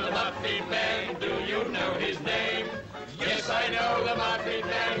know the Muffin Man? Do you know his name? Yes, I know the Muffin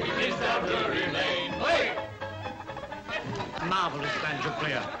Man. He lives down Drury Lane. Wait! Marvelous banjo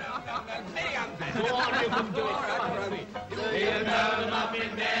player. Go on, you can do it. Do you know the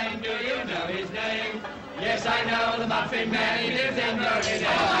Muffin Man? Do you know his name? Yes, I know the Muffin Man. He lives in Drury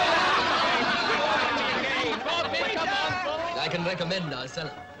Lane. I can recommend our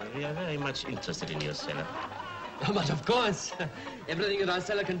cellar. We are very much interested in your cellar. But of course, everything that our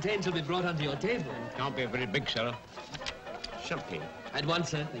cellar contains will be brought onto your table. Can't be a very big cellar. Champagne. At once,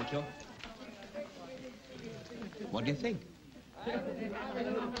 sir. Thank you. What do you think?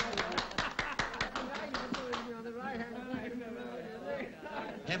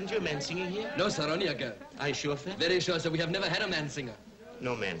 Haven't you a man singing here? No, sir, only a girl. Are you sure of that? Very sure, sir. We have never had a man singer.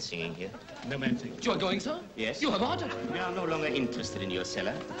 No man singing here. No man singing. You are going, sir? Yes. You have ordered. We are no longer interested in your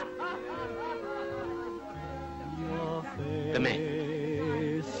cellar. The man.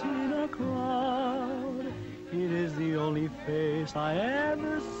 In a crowd, it is the only face I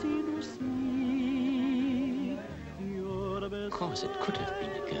ever seem to see. You're the best. Of course, it could have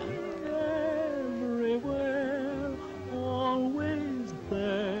been a girl. Everywhere, always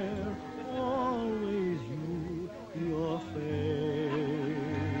there, always you, your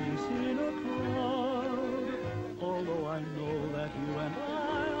face in a crowd. Although I know that you and I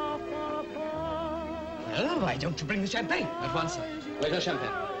are far apart. Well, why don't you bring the champagne? At once, sir. Where's your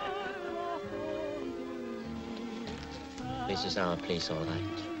champagne? This is our place, all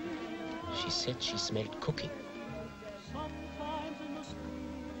right. She said she smelled cooking.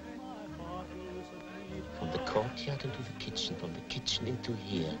 From the courtyard into the kitchen, from the kitchen into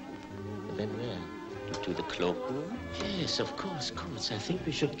here. And then where? To the cloakroom? Yes, of course, coats. I think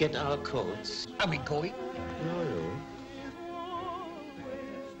we should get our coats. Are we going? No.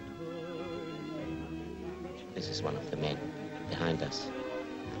 This is one of the men behind us.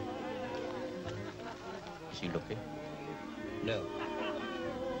 Is he looking? No.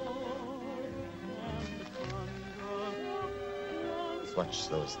 Watch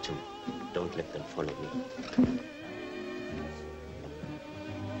those two. Don't let them follow me.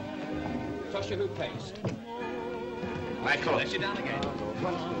 Trust you who pays. My coat. Let you down again.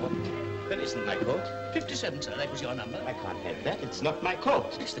 That isn't my coat. 57, sir. That was your number. I can't have that. It's not my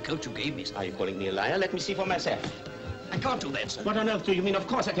coat. It's the coat you gave me, sir. Are you calling me a liar? Let me see for myself. I can't do that, sir. What on earth do you mean? Of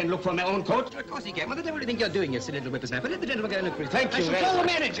course I can look for my own coat. Of course he can. What the devil do you think you're doing, you silly little whippersnapper? Let the gentleman go in and cruise. Thank you I shall call the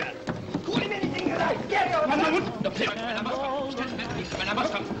manager. Call him anything you like. Get out. One moment. No, please. I must come. Gentlemen, please. I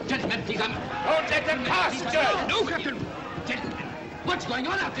must come. Gentlemen, please. Don't let them pass, sir. No, Captain. Gentlemen, what's going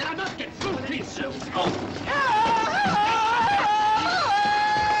on out there? I must get through, please. Come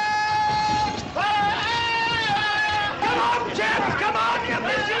on, Jeff! Come on! You're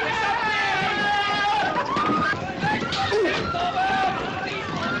missing something!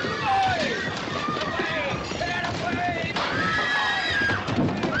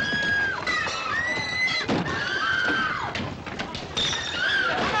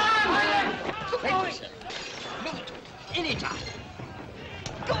 Anytime.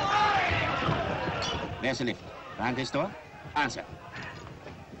 There's the lift. Behind this door? Answer.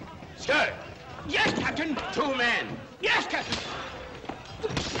 Sir. Yes, Captain. 2 men. Yes, Captain.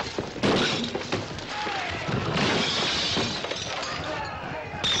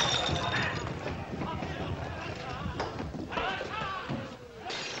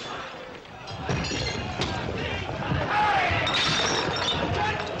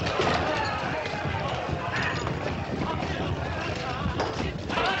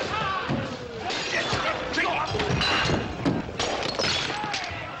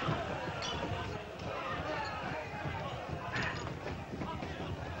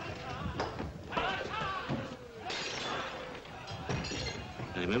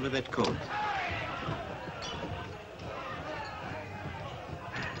 Remember that coat?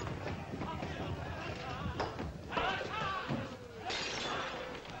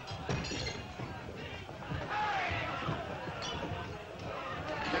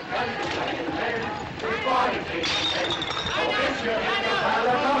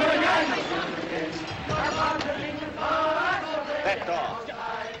 door.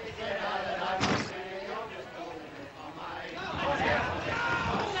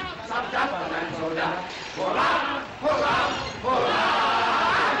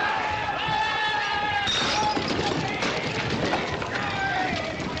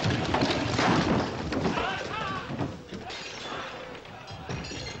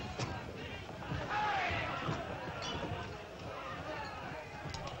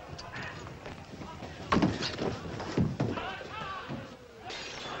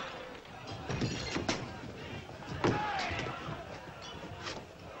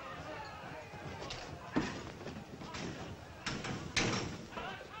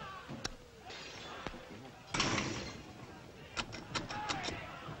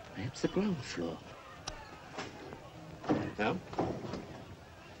 The ground floor. No?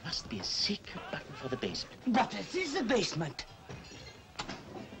 Must be a secret button for the basement. But it is the basement.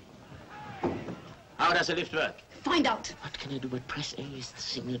 How does the lift work? Find out. What can I do but press every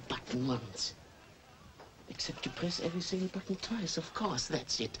single button once? Except you press every single button twice, of course,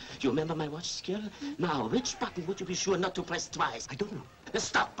 that's it. You remember my watch skill? Now, which button would you be sure not to press twice? I don't know. The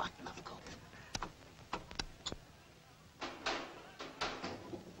stop button, of course.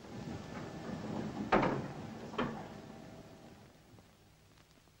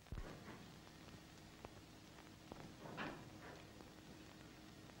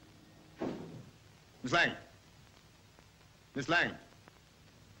 Miss Lang. Miss Lang.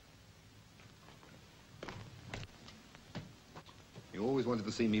 You always wanted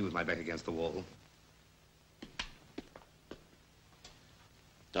to see me with my back against the wall.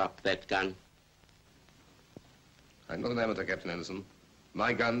 Drop that gun. I'm not an amateur, Captain Andersen.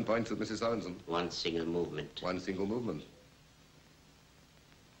 My gun points at Mrs. Sorensen. One single movement. One single movement.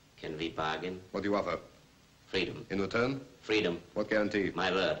 Can we bargain? What do you offer? Freedom. In return? Freedom. What guarantee?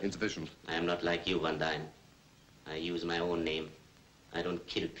 My word. Insufficient. I am not like you, Van Dyne. I use my own name. I don't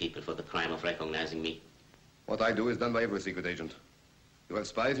kill people for the crime of recognizing me. What I do is done by every secret agent. You have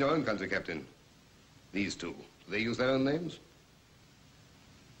spies in your own country, Captain. These two. Do they use their own names?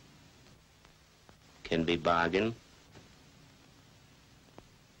 Can we bargain?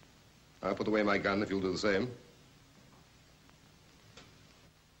 I'll put away my gun if you'll do the same.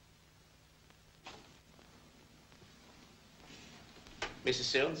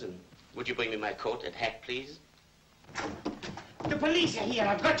 Mrs. Sorensen, would you bring me my coat and hat, please? The police are here.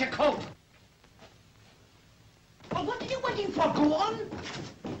 I've got your coat. Oh, what are you waiting for? Go on.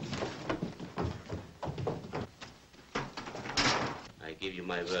 I give you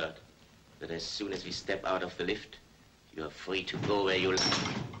my word that as soon as we step out of the lift, you are free to go where you like.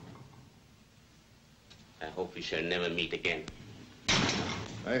 I hope we shall never meet again.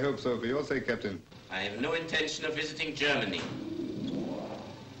 I hope so, for your sake, Captain. I have no intention of visiting Germany.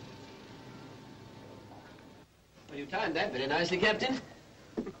 Well, you timed that very nicely, Captain.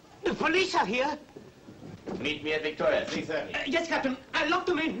 The police are here. Meet me at Victoria, 3:30. Yes, Captain. I locked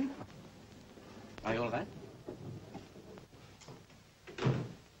them in. Are you all right?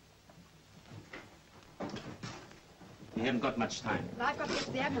 We haven't got much time. Well, I've got to get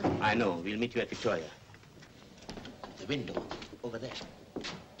to the Admiral. I know. We'll meet you at Victoria. The window over there.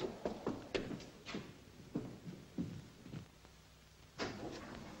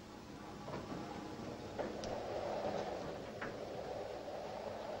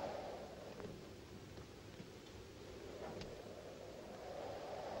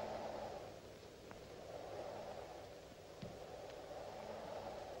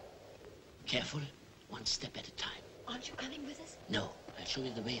 Careful, one step at a time. Aren't you coming with us? No, I'll show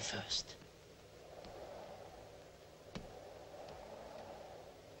you the way first.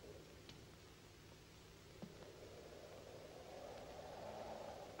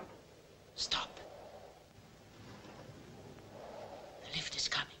 Stop. The lift is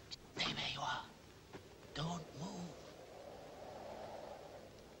coming. Stay where you are. Don't move.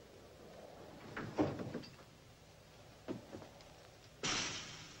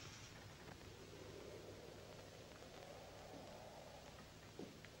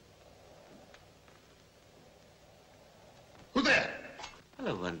 Who's there?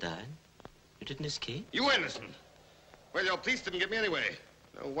 Hello, Van Dyne. You didn't escape? You, Andersen. Well, your police didn't get me anyway.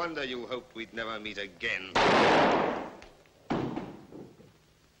 No wonder you hoped we'd never meet again.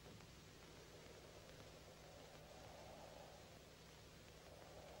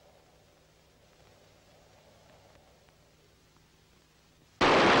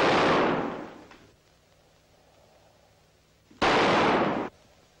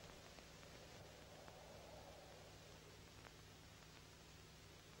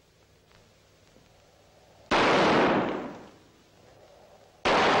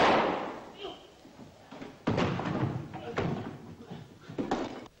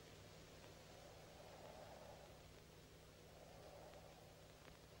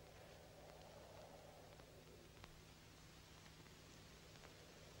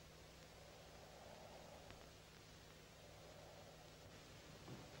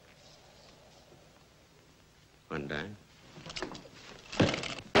 would I?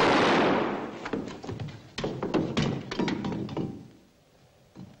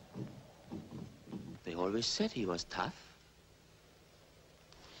 They always said he was tough.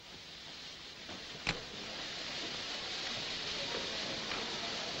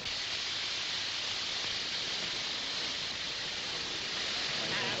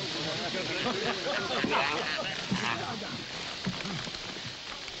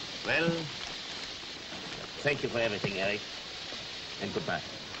 Well, thank you for everything, Eric. And goodbye.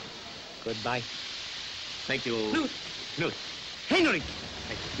 Goodbye. Thank you. Knut. Knut. Henrik.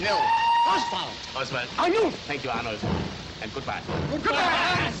 No. Oswald. Oswald. Arnold. Thank you, Arnold. And goodbye.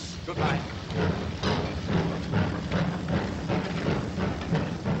 Goodbye. Goodbye.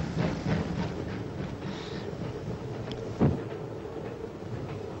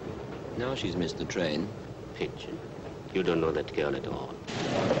 Now she's missed the train. Pigeon. You don't know that girl at all.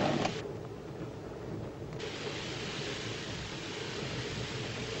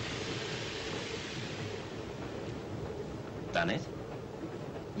 Done it?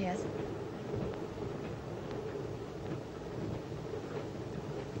 Yes.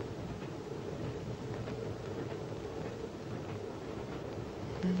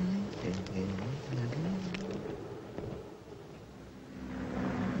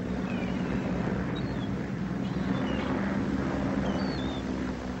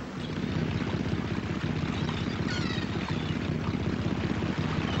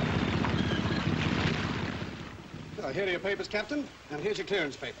 Here are your papers, Captain, and here's your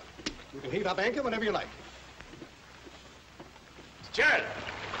clearance paper. You can heave up anchor whenever you like. Steward!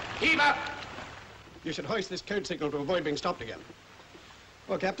 Heave up! You should hoist this code signal to avoid being stopped again.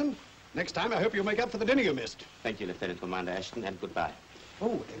 Well, Captain, next time I hope you'll make up for the dinner you missed. Thank you, Lieutenant Commander Ashton, and goodbye.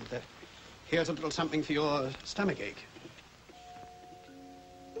 Oh, and here's a little something for your stomachache.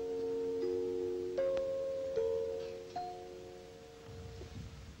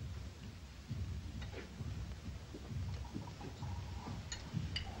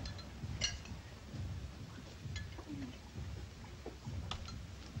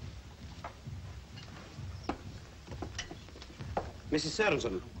 Mrs.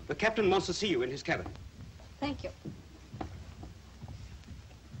 Sørensen, the captain wants to see you in his cabin. Thank you.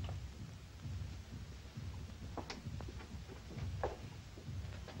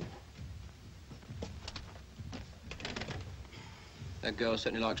 That girl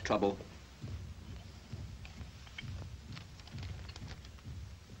certainly likes trouble.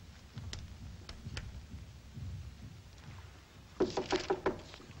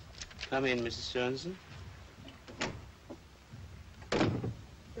 Come in, Mrs. Sørensen.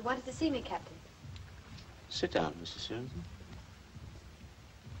 You wanted to see me, Captain. Sit down, Mrs. Sørensen.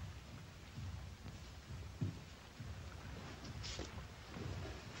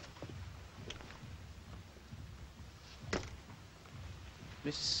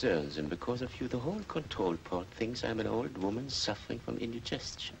 Mrs. Sørensen, because of you, the whole control port thinks I'm an old woman suffering from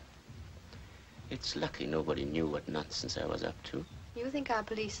indigestion. It's lucky nobody knew what nonsense I was up to. You think our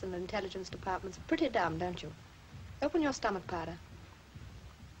police and intelligence departments are pretty dumb, don't you? Open your stomach, powder.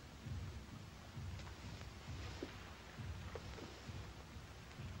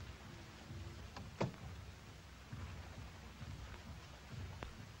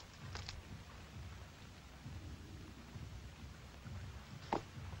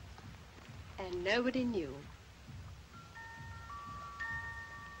 And nobody knew.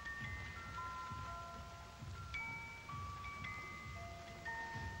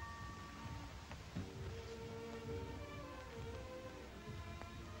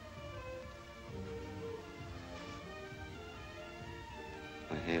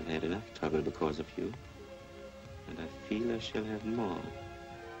 I have had enough trouble because of you, and I feel I shall have more.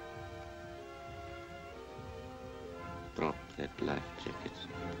 Drop that life jacket.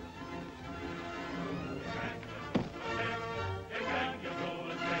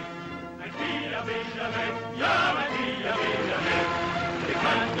 Ja!